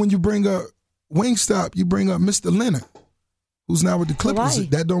right that when you bring up Wingstop, you bring up Mr. Leonard, who's now with the Clippers. Why?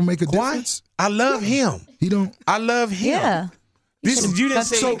 That don't make a Why? difference. I love him. He don't. I love him. Yeah. This you didn't That's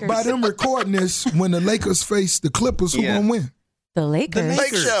say. So Lakers. by them recording this, when the Lakers face the Clippers, who Yeah. gonna win? The Lakers.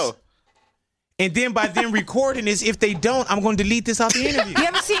 Lake show. And then by them recording this, if they don't, I'm going to delete this out the interview. You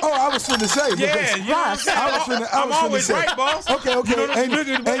ever seen? Oh, I was finna say. Yeah, because- you know what I'm saying? I was finna I'm always say. right, boss. Okay. You know what I'm saying?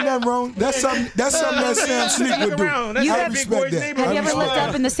 Ain't nothing wrong. That's something that Sam Sneak would do. around. That's You I have- Big respect Boy's that. neighborhood. Have you I ever respect looked that.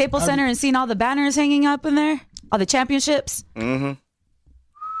 up in the Staples Center and seen all the banners hanging up in there? All the championships? Mm-hmm.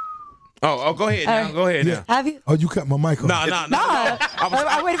 Oh, go ahead now. Go ahead now. Have you? Oh, you cut my mic off. No.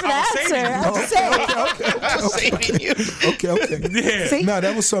 I'm waiting for the I was answer. saving you. I'm just saying. Saving you. Okay. Yeah. See? No,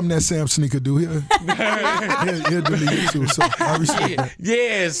 that was something that Sam Sneak could do. He'll delete it too. So I respect that.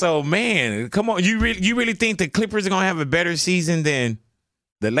 Yeah, so man, come on. You really think the Clippers are gonna have a better season than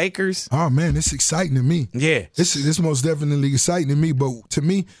the Lakers? Oh man, it's exciting to me. Yeah. This most definitely exciting to me. But to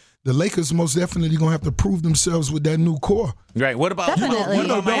me, the Lakers most definitely gonna have to prove themselves with that new core. Right. What about Definitely. what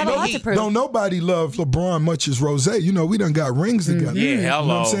about They have a Miami lot to Heat? prove. Don't nobody love LeBron much as Rose. You know, we done got rings together. Yeah, You know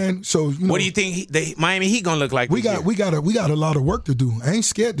hello. what I'm saying? So you know, What do you think the Miami Heat gonna look like? we this got year? we got a lot of work to do. I ain't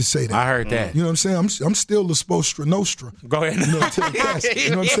scared to say that. I heard that. You know what I'm saying? I'm still the Spostra Nostra. Go ahead. You know, to the cast.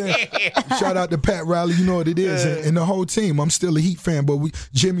 You know what I'm saying? Shout out to Pat Riley. You know what it is, and the whole team. I'm still a Heat fan, but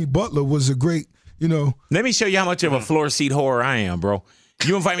Jimmy Butler was a great. You know, Let me show you how much of a floor seat whore I am, bro.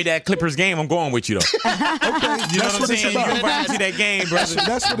 You invite me to that Clippers game, I'm going with you though. okay, You know that's what I'm what it's saying? You about. invite me to that game, brother.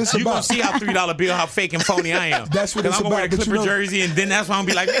 That's what it's You gonna about. see how $3 bill, how fake and phony I am. That's what 'Cause it's I'm gonna wear about, a but you Clipper know- jersey, and then that's why I'm gonna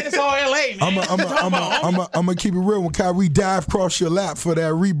be like, man, it's all LA, man. I'm gonna keep it real. When Kyrie dive across your lap for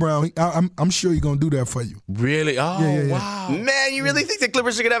that rebound, I'm sure he's gonna do that for you. Really? Oh, Yeah. wow. Man, you really think the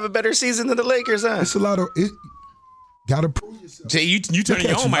Clippers are gonna have a better season than the Lakers, huh? It's a lot of it. Gotta prove yourself. See, you turning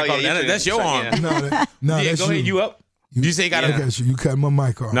your own mic Oh, yeah, off. you turn- That's your arm. yeah. No, Yeah, that's go ahead. You up? You say you got Look at you. You cut my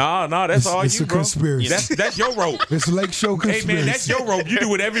mic off. No, that's all It's you, a bro. conspiracy. That's your rope. It's Lake Show Hey conspiracy. man, that's your rope. You do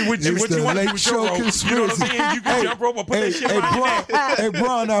whatever what you It's want the to do Lake with your Show rope. You know what I'm conspiracy. saying? You can jump rope or put that shit behind your neck. Hey,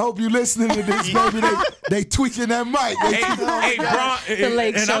 Bron, I hope you listening to this, baby. They tweaking that mic. Hey, Bron,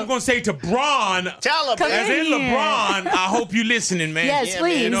 Lake and Show. I'm gonna say to Bron, Tell Come them, as man. in here. LeBron, I hope you listening, man. Yes,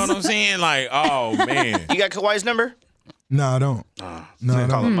 please. You know what I'm saying? Like, oh man. You got Kawhi's number? No, I don't. No, I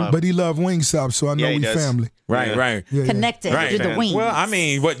call him don't. up. But he love Wingstop, so I know Yeah, he we does. family. Right, Yeah. right. Yeah, yeah. Connected Right. through the wings. Well, I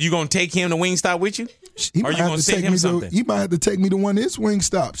mean, what you gonna take him to Wingstop with you? He Or might you have gonna to send take him me something? to. He might have to take me to one of his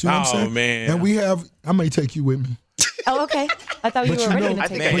Wingstops. You know what I'm Oh, saying? man. And we have. I may take you with me. Oh, okay. I thought you But were you ready know, to I take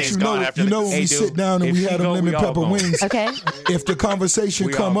think it. that but day's you gone know, after you know this. when Hey, we dude, sit down and if we she had them go, lemon we all pepper going. wings. Okay. If the conversation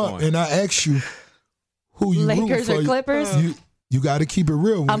We come all up going. and I ask you who you root Lakers for, or Clippers? you got to keep it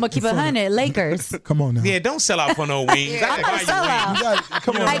real. I'm gonna keep it 100. Lakers. Come on now. Yeah, don't sell out for no wings. I'm not a sellout. You got,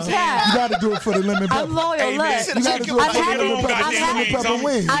 come on. I now. can't. You got to do it for the lemon pepper. I'm loyal. Hey, man, Look. You got to do it I'm for the happy. lemon pepper, I'm happy. pepper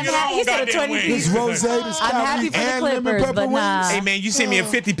wings. I'm happy. He said a 20 This piece. rose, this I'm happy for the and lemon Clippers, pepper but nah. wings. Hey man, you send me a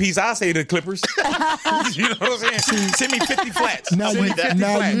 50 piece, I'll say the Clippers. You know what I'm saying? Send me 50 flats. Now Send you, me 50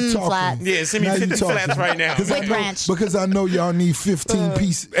 now flats. you talking. flats. Yeah, send me Now you 50 talking. flats right now. Because I With know- ranch. Because I know y'all need 15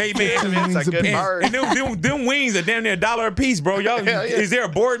 pieces. Hey man, 15 that's wings a good apiece. bird. and them wings are damn near $1 a piece, bro. Y'all, is there a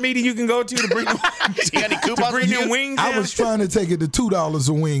board meeting you can go to bring them, You got any to coupons? bring them wings? I down? was trying to take it to $2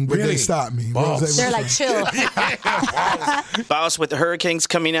 a wing, but Really? they stopped me. Boss. Rose They're was like, chill. Boss, with the Hurricanes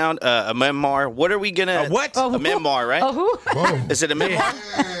coming out, a memoir. What are we gonna? A what? A memoir, right? Oh, who? Whoa. Is it a memoir?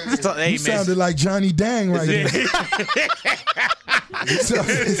 Hey You man, sounded like Johnny Dang right there. So-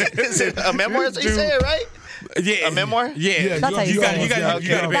 Is it a memoir? That's what you Dude. said, right? Yeah. A memoir? Yeah. That's how you say it. You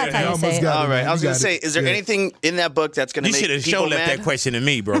got That's how you say it. All right. I was going to say, is there anything in that book that's going to You make should have people sure left mad? that question to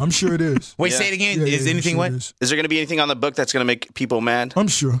me, bro. I'm sure it is. Wait, Yeah. say it again. Yeah, Is yeah, anything I'm what? sure it is. Is there going to be anything on the book that's going to make people mad? I'm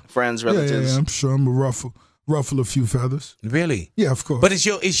sure. Friends, Yeah, relatives? I'm sure. I'm a ruffle a few feathers. Really? Yeah, of course. But it's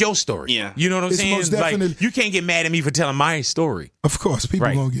your story. Yeah. You know what I'm It's saying? most definitely- Like, you can't get mad at me for telling my story. Of course, people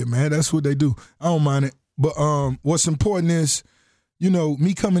Right. gonna get mad. That's what they do. I don't mind it. But what's important is,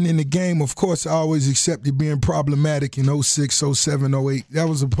 me coming in the game, of course, I always accepted being problematic in 06, 07, 08. That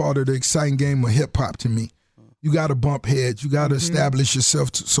was a part of the exciting game of hip-hop to me. You got to bump heads. You got to establish yourself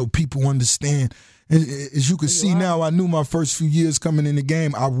so people understand. And as you can see now, I knew my first few years coming in the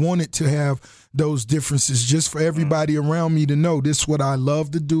game, I wanted to have those differences just for everybody around me to know this is what I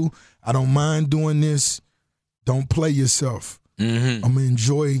love to do. I don't mind doing this. Don't play yourself. I'm going to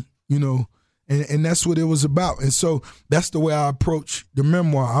enjoy, and that's what it was about. And so that's the way I approach the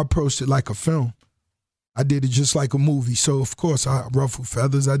memoir. I approached it like a film. I did it just like a movie. So, of course, I ruffled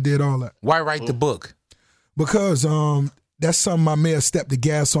feathers. I did all that. Why write the book? Because that's something I may have stepped the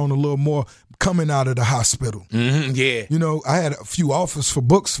gas on a little more coming out of the hospital. Yeah. I had a few offers for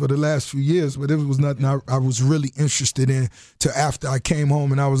books for the last few years, but it was nothing I was really interested in till after I came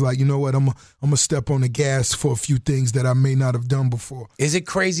home, and I was like, you know what, I'm gonna step on the gas for a few things that I may not have done before. Is it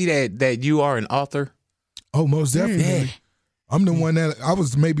crazy that you are an author? Oh, most definitely. Yeah. I'm the one that I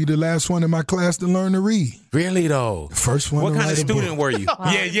was maybe the last one in my class to learn to read. Really though? The first one. What to kind of write a student book. were you?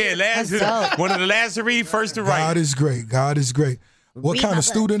 Yeah. That's dope. One of the last to read, first to write. God is great. God is great. What Read kind my of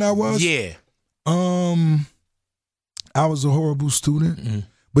book. student I was? Yeah. I was a horrible student.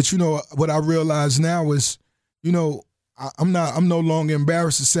 But what I realize now is, I'm no longer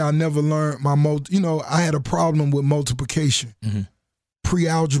embarrassed to say I never learned my I had a problem with multiplication.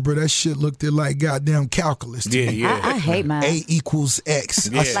 Pre-algebra, that shit looked like goddamn calculus to me. I hate math. A equals X.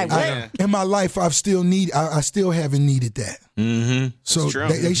 Yeah. Like, what? In my life, I still haven't needed that. So That's true.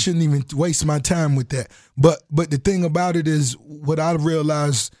 they shouldn't even waste my time with that. But the thing about it is, what I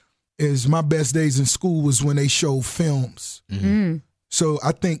realized is my best days in school was when they showed films. So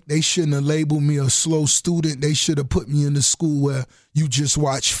I think they shouldn't have labeled me a slow student. They should have put me in the school where you just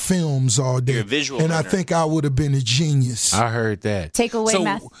watch films all day. You're a visual and I learner. think I would have been a genius. I heard that. Take away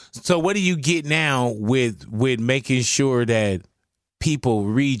math. So what do you get now with making sure that people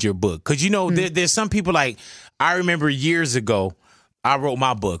read your book? Because there's some people like, I remember years ago, I wrote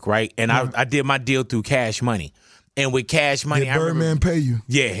my book, right? And I did my deal through Cash Money. And with Cash Money, Did Birdman pay you?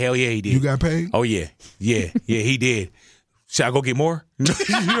 Yeah, hell yeah, he did. You got paid? Oh yeah, he did. Should I go get more? You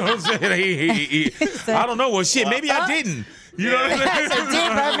know what I'm saying? I don't know. Well, shit, maybe I didn't. You know what I'm So saying?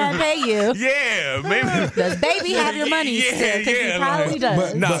 did Birdman pay you? Yeah, maybe. Does baby have your money still? Because he probably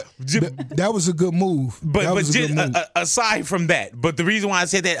does. That was a good move. But That was a just, good move. aside from that, but the reason why I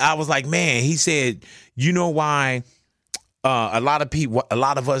said that, I was like, man, he said, you know why a lot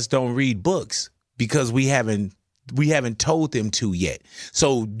of us don't read books? Because we haven't told them to yet.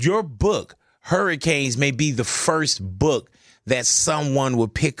 So your book, Hurricanes, may be the first book that someone will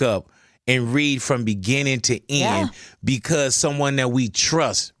pick up and read from beginning to end because someone that we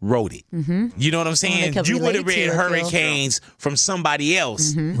trust wrote it. You know what I'm saying? could You would have relate read to it, Phil. Hurricanes from somebody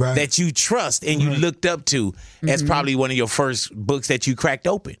else Right. that you trust and you looked up to as probably one of your first books that you cracked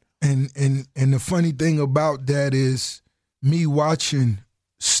open. And the funny thing about that is me watching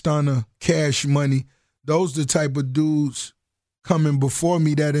Stunner, Cash Money, those the type of dudes coming before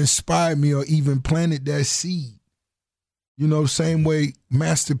me that inspired me or even planted that seed. Same way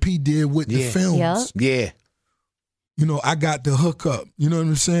Master P did with the films. Yep. Yeah. I got the hookup. You know what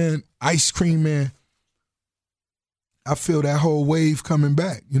I'm saying? Ice Cream Man. I feel that whole wave coming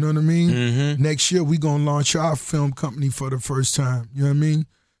back. You know what I mean? Next year we gonna launch our film company for the first time. You know what I mean?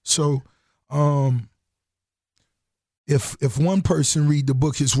 So, if one person read the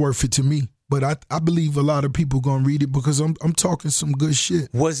book, it's worth it to me. But I believe a lot of people gonna read it because I'm talking some good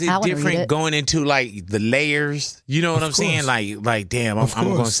shit. Was it I wanna read different it. going into like the layers? You know what I'm saying? Like damn, I'm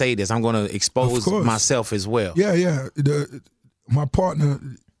going to say this. I'm going to expose myself as well. Yeah. My partner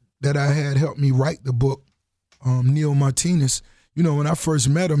that I had helped me write the book, Neil Martinez. When I first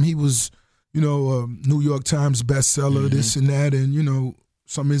met him, he was, New York Times bestseller, this and that, and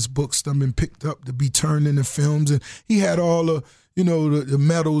some of his books have been picked up to be turned into films, and he had all the the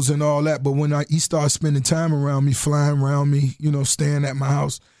medals and all that. But when he started spending time around me, flying around me, staying at my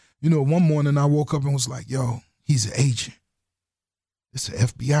house, one morning I woke up and was like, yo, he's an agent. It's an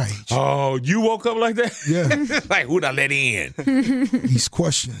FBI agent. Oh, you woke up like that? Yeah. Like, who'd I let in? These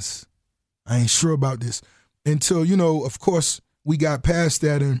questions. I ain't sure about this. Until, of course, we got past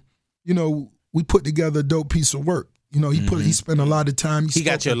that and, we put together a dope piece of work. he spent a lot of time. He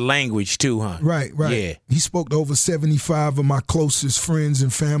got your language too, huh? Right. Yeah. He spoke to over 75 of my closest friends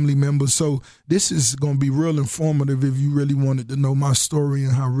and family members. So this is going to be real informative if you really wanted to know my story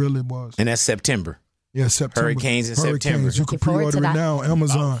and how real it was. And that's September. Yeah, September. Hurricanes in September. You can pre-order it now on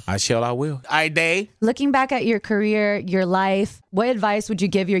Amazon. I will. All right, Dave. Looking back at your career, your life, what advice would you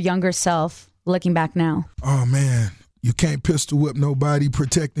give your younger self looking back now? Oh, man. You can't pistol whip nobody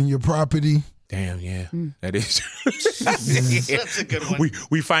protecting your property. Damn, yeah. That is. That's a good one.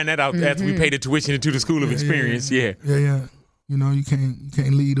 We find that out after we pay the tuition into the School of Experience. Yeah. You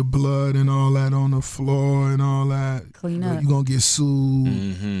can't leave the blood and all that on the floor and all that. Clean up. You're going to get sued.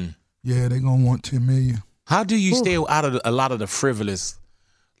 Mm-hmm. Yeah, they're going to want $10 million. How do you stay out of a lot of the frivolous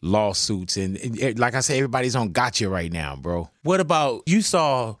lawsuits? And like I said, everybody's on gotcha right now, bro. What about, you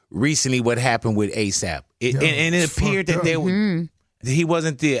saw recently what happened with ASAP. And it appeared that he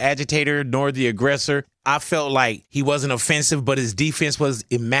wasn't the agitator nor the aggressor. I felt like he wasn't offensive, but his defense was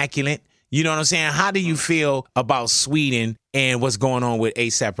immaculate. You know what I'm saying? How do you feel about Sweden and what's going on with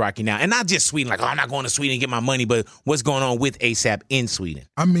ASAP Rocky now? And not just Sweden, like, I'm not going to Sweden and get my money, but what's going on with ASAP in Sweden?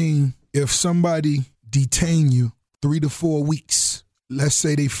 I mean, if somebody detain you 3 to 4 weeks, let's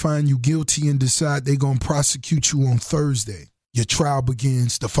say they find you guilty and decide they're going to prosecute you on Thursday, your trial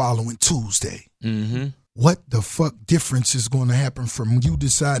begins the following Tuesday. Mm-hmm. What the fuck difference is going to happen from you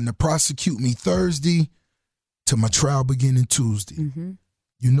deciding to prosecute me Thursday to my trial beginning Tuesday? Mm-hmm.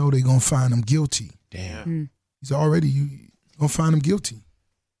 You know they're going to find him guilty. Damn. He's already, you going to find him guilty.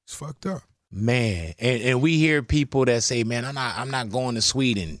 It's fucked up. Man, and we hear people that say, man, I'm not going to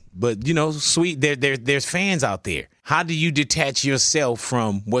Sweden. But, there's fans out there. How do you detach yourself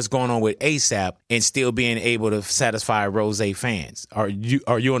from what's going on with ASAP and still being able to satisfy Rose fans? Are you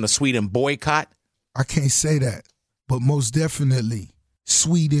on a Sweden boycott? I can't say that, but most definitely,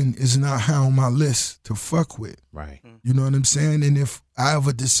 Sweden is not high on my list to fuck with. Right. You know what I'm saying? And if I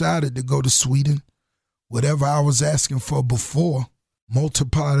ever decided to go to Sweden, whatever I was asking for before,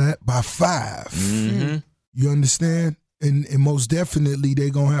 multiply that by 5. Mm-hmm. You understand? And most definitely, they're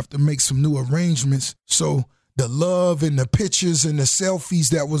going to have to make some new arrangements. So the love and the pictures and the selfies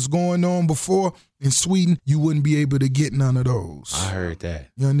that was going on before in Sweden, you wouldn't be able to get none of those. I heard that.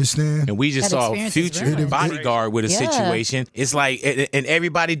 You understand? And we just saw Future Bodyguard with a situation. It's like, and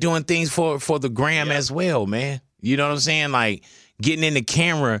everybody doing things for the gram as well, man. You know what I'm saying? Like getting in the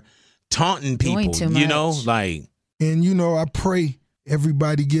camera, taunting people, like. And, I pray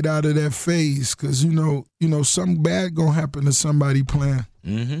everybody get out of that phase because, something bad going to happen to somebody playing.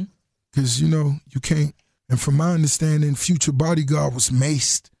 Mm-hmm. Because, you can't. And from my understanding, Future Bodyguard was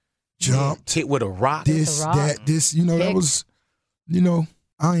maced, jumped. Hit with a rock. This, that, that was,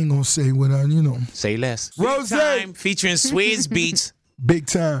 I ain't going to say what I, Say less. Rose Time featuring Swizz Beatz. Big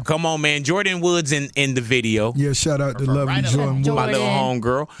time. Come on, man. Jordan Woods in the video. Yeah, shout out to lovely Jordan Woods. My little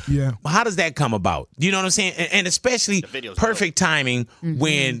homegirl. Yeah. How does that come about? You know what I'm saying? And especially perfect timing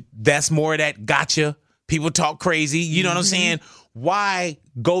when that's more of that gotcha. People talk crazy. You know what I'm saying? Why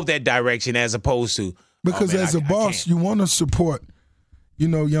go that direction as opposed to... Because as a boss, you want to support,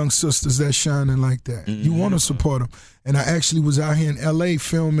 young sisters that's shining like that. Mm-hmm. You want to support them. And I actually was out here in L.A.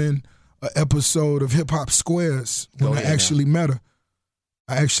 filming an episode of Hip Hop Squares when I actually met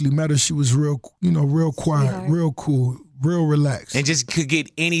her. She was real quiet, real cool, real relaxed. And just could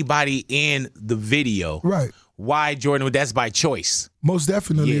get anybody in the video. Right. Why, Jordan? That's by choice. Most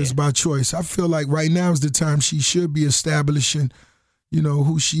definitely it's by choice. I feel like right now is the time she should be establishing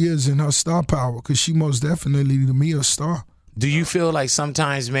who she is and her star power, because she most definitely, to me, a star. Do you feel like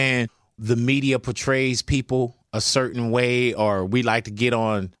sometimes, man, the media portrays people a certain way, or we like to get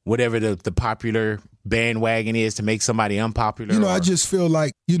on whatever the popular bandwagon is to make somebody unpopular? I just feel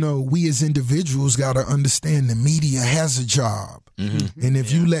like, we as individuals got to understand the media has a job. Mm-hmm. And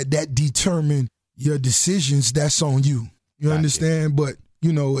if you let that determine your decisions, that's on you. You understand? But,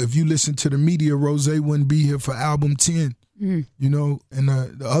 if you listen to the media, Rose wouldn't be here for album 10. And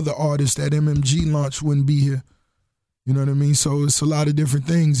the other artists that MMG launched wouldn't be here. You know what I mean? So it's a lot of different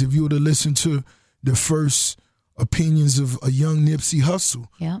things. If you were to listen to the first opinions of a young Nipsey Hussle,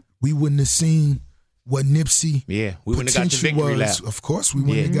 we wouldn't have seen what Nipsey we wouldn't have got the victory lap. Of course, we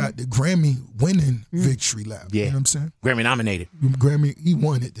wouldn't have got the Grammy-winning victory lap. Yeah. You know what I'm saying? Grammy nominated. Grammy, he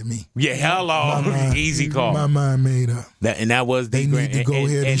won it to me. Yeah, hello. Easy call. My mind made up. That was They need to go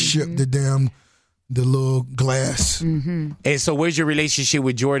ahead and ship the little glass. Mm-hmm. And so where's your relationship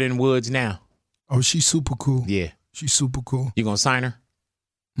with Jordan Woods now? Oh, she's super cool. Yeah. She's super cool. You gonna sign her?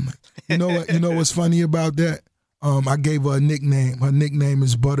 You know what? You know what's funny about that? I gave her a nickname. Her nickname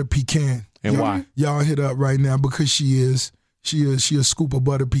is Butter Pecan. And why? Y'all hit up right now because she is. She a scoop of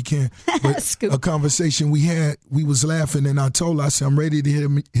butter pecan. But Scoop. a conversation we had, we was laughing, and I told her, I said, I'm ready to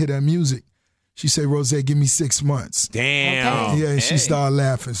hear that music. She said, Rose, give me 6 months. Damn. Yeah, and she started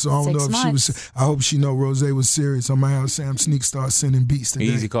laughing. So I don't 6 know if months. she was. I hope she know Rose was serious. I might have Sam Sneak start sending beats today.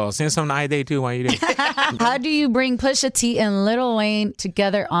 Easy call. Send something to I-Day too while you there. How do you bring Pusha T and Lil Wayne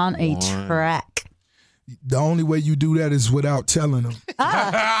together on a track? The only way you do that is without telling them.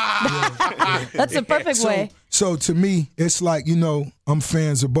 That's the perfect way. So to me, it's like, you know, I'm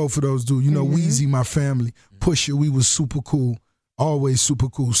fans of both of those dudes. You know, Weezy, my family. Pusha, we was super cool. Always super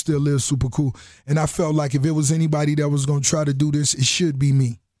cool. Still is super cool. And I felt like if it was anybody that was going to try to do this, it should be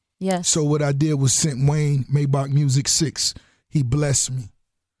me. Yes. So what I did was sent Wayne Maybach Music 6. He blessed me.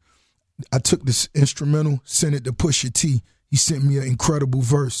 I took this instrumental, sent it to Pusha T. He sent me an incredible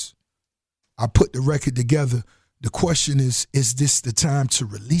verse. I put the record together. The question is this the time to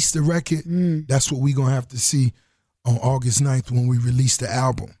release the record? That's what we're going to have to see on August 9th when we release the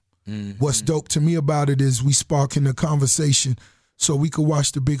album. What's dope to me about it is we sparking a conversation so we could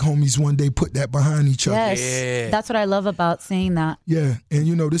watch the big homies one day put that behind each other. Yes. That's what I love about seeing that. Yeah, and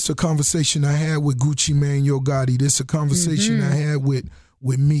you know, this is a conversation I had with Gucci Mane, Yo Gotti. This is a conversation I had with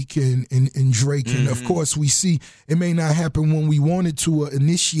Meek and Drake. And of course, we see it may not happen when we wanted to or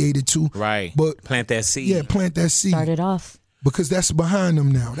initiated to. Right. But plant that seed. Yeah, plant that seed. Start it off. Because that's behind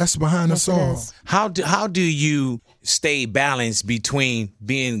them now. That's behind us Yes, it all. is. How do you stay balanced between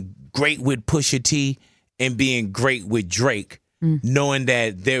being great with Pusha T and being great with Drake, knowing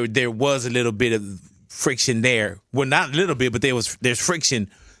that there was a little bit of friction there? Well, not a little bit, but there's friction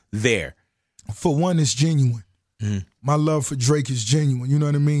there. For one, it's genuine. My love for Drake is genuine. You know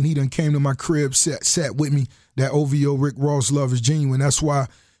what I mean? He done came to my crib, sat with me. That OVO Rick Ross love is genuine. That's why,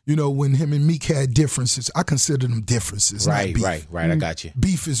 you know, when him and Meek had differences, I consider them differences. Right, not beef. right. I got you.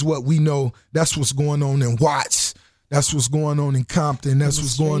 Beef is what we know. That's what's going on in Watts. That's what's going on in Compton. That's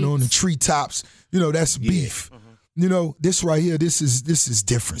what's going on in Treetops. You know, that's beef. You know, this right here, this is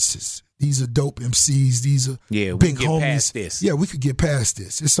differences. These are dope MCs. These are we big can get homies. past this. Yeah, we could get past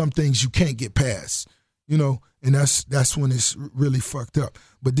this. There's some things you can't get past, you know, and that's when it's really fucked up.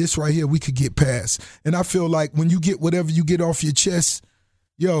 But this right here, we could get past. And I feel like when you get whatever you get off your chest,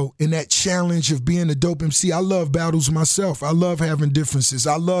 yo, in that challenge of being a dope MC, I love battles myself. I love having differences.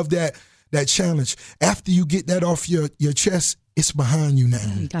 I love that challenge. After you get that off your chest, it's behind you now.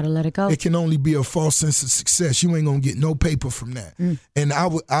 You gotta let it go. It can only be a false sense of success. You ain't gonna get no paper from that. And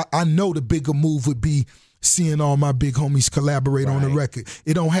I know the bigger move would be seeing all my big homies collaborate on a record.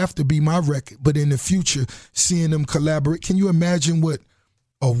 It don't have to be my record, but in the future, seeing them collaborate. Can you imagine what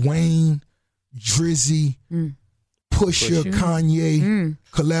a Wayne, Drizzy, Pusha, Kanye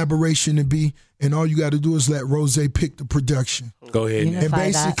collaboration to be? And all you got to do is let Rose pick the production. Go ahead. Unify And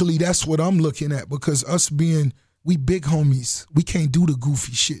basically, that's what I'm looking at, because us being, we big homies, we can't do the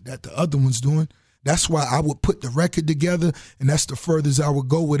goofy shit that the other one's doing. That's why I would put the record together, and that's the furthest I would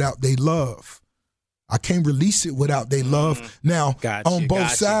go without they love. I can't release it without they love. Now, on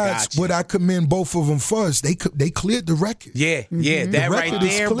both sides, what I commend both of them for is they cleared the record. Yeah, that right record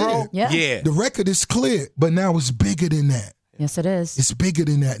is there, clear. bro. Yeah. The record is clear, but now it's bigger than that. Yes, it is. It's bigger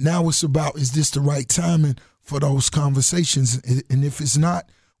than that. Now it's about, is this the right timing for those conversations? And if it's not,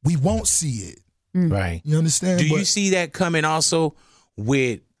 we won't see it. Right. You understand? Do you see that coming also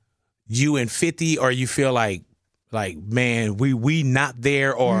with you and 50, or you feel like man, we not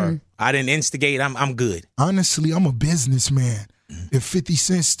there, or I didn't instigate, I'm good? Honestly, I'm a businessman. If 50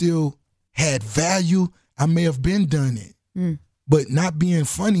 Cent still had value, I may have been done it. But not being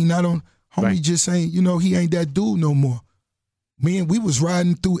funny, not on, homie just ain't, you know, he ain't that dude no more. Man, we was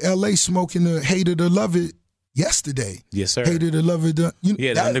riding through L.A. smoking the Hate It or Love It yesterday. Yes, sir. Hate It or Love It. The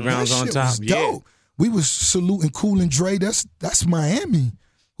Underground's on shit top. was dope. We was saluting Cool and Dre. That's Miami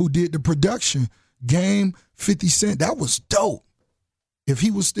who did the production. Game, 50 Cent, that was dope. If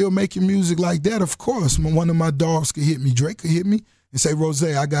he was still making music like that, of course, one of my dogs could hit me. Drake could hit me and say, Rose,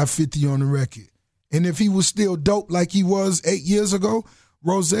 I got 50 on the record. And if he was still dope like he was 8 years ago,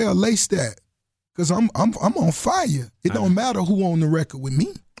 Rose will lace that. Because I'm on fire. It don't matter who on the record with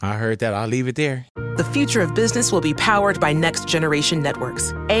me. I heard that. I'll leave it there. The future of business will be powered by next generation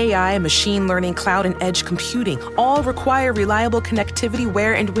networks. AI, machine learning, cloud, and edge computing all require reliable connectivity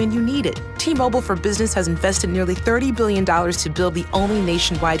where and when you need it. T-Mobile for Business has invested nearly $30 billion to build the only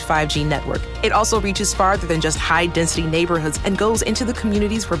nationwide 5G network. It also reaches farther than just high-density neighborhoods and goes into the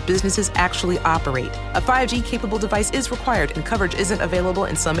communities where businesses actually operate. A 5G-capable device is required and coverage isn't available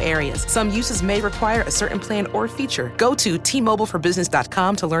in some areas. Some uses may require a certain plan or feature. Go to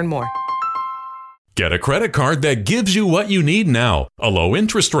T-MobileForBusiness.com to learn more. Get a credit card that gives you what you need now, a low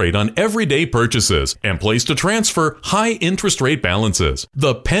interest rate on everyday purchases, and place to transfer high interest rate balances.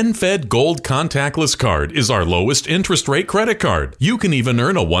 The PenFed Gold Contactless Card is our lowest interest rate credit card. You can even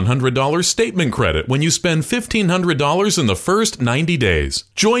earn a $100 statement credit when you spend $1,500 in the first 90 days.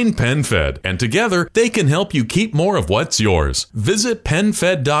 Join PenFed, and together they can help you keep more of what's yours. Visit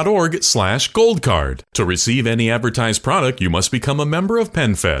PenFed.org/goldcard. To receive any advertised product, you must become a member of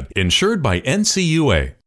PenFed, insured by NCUA.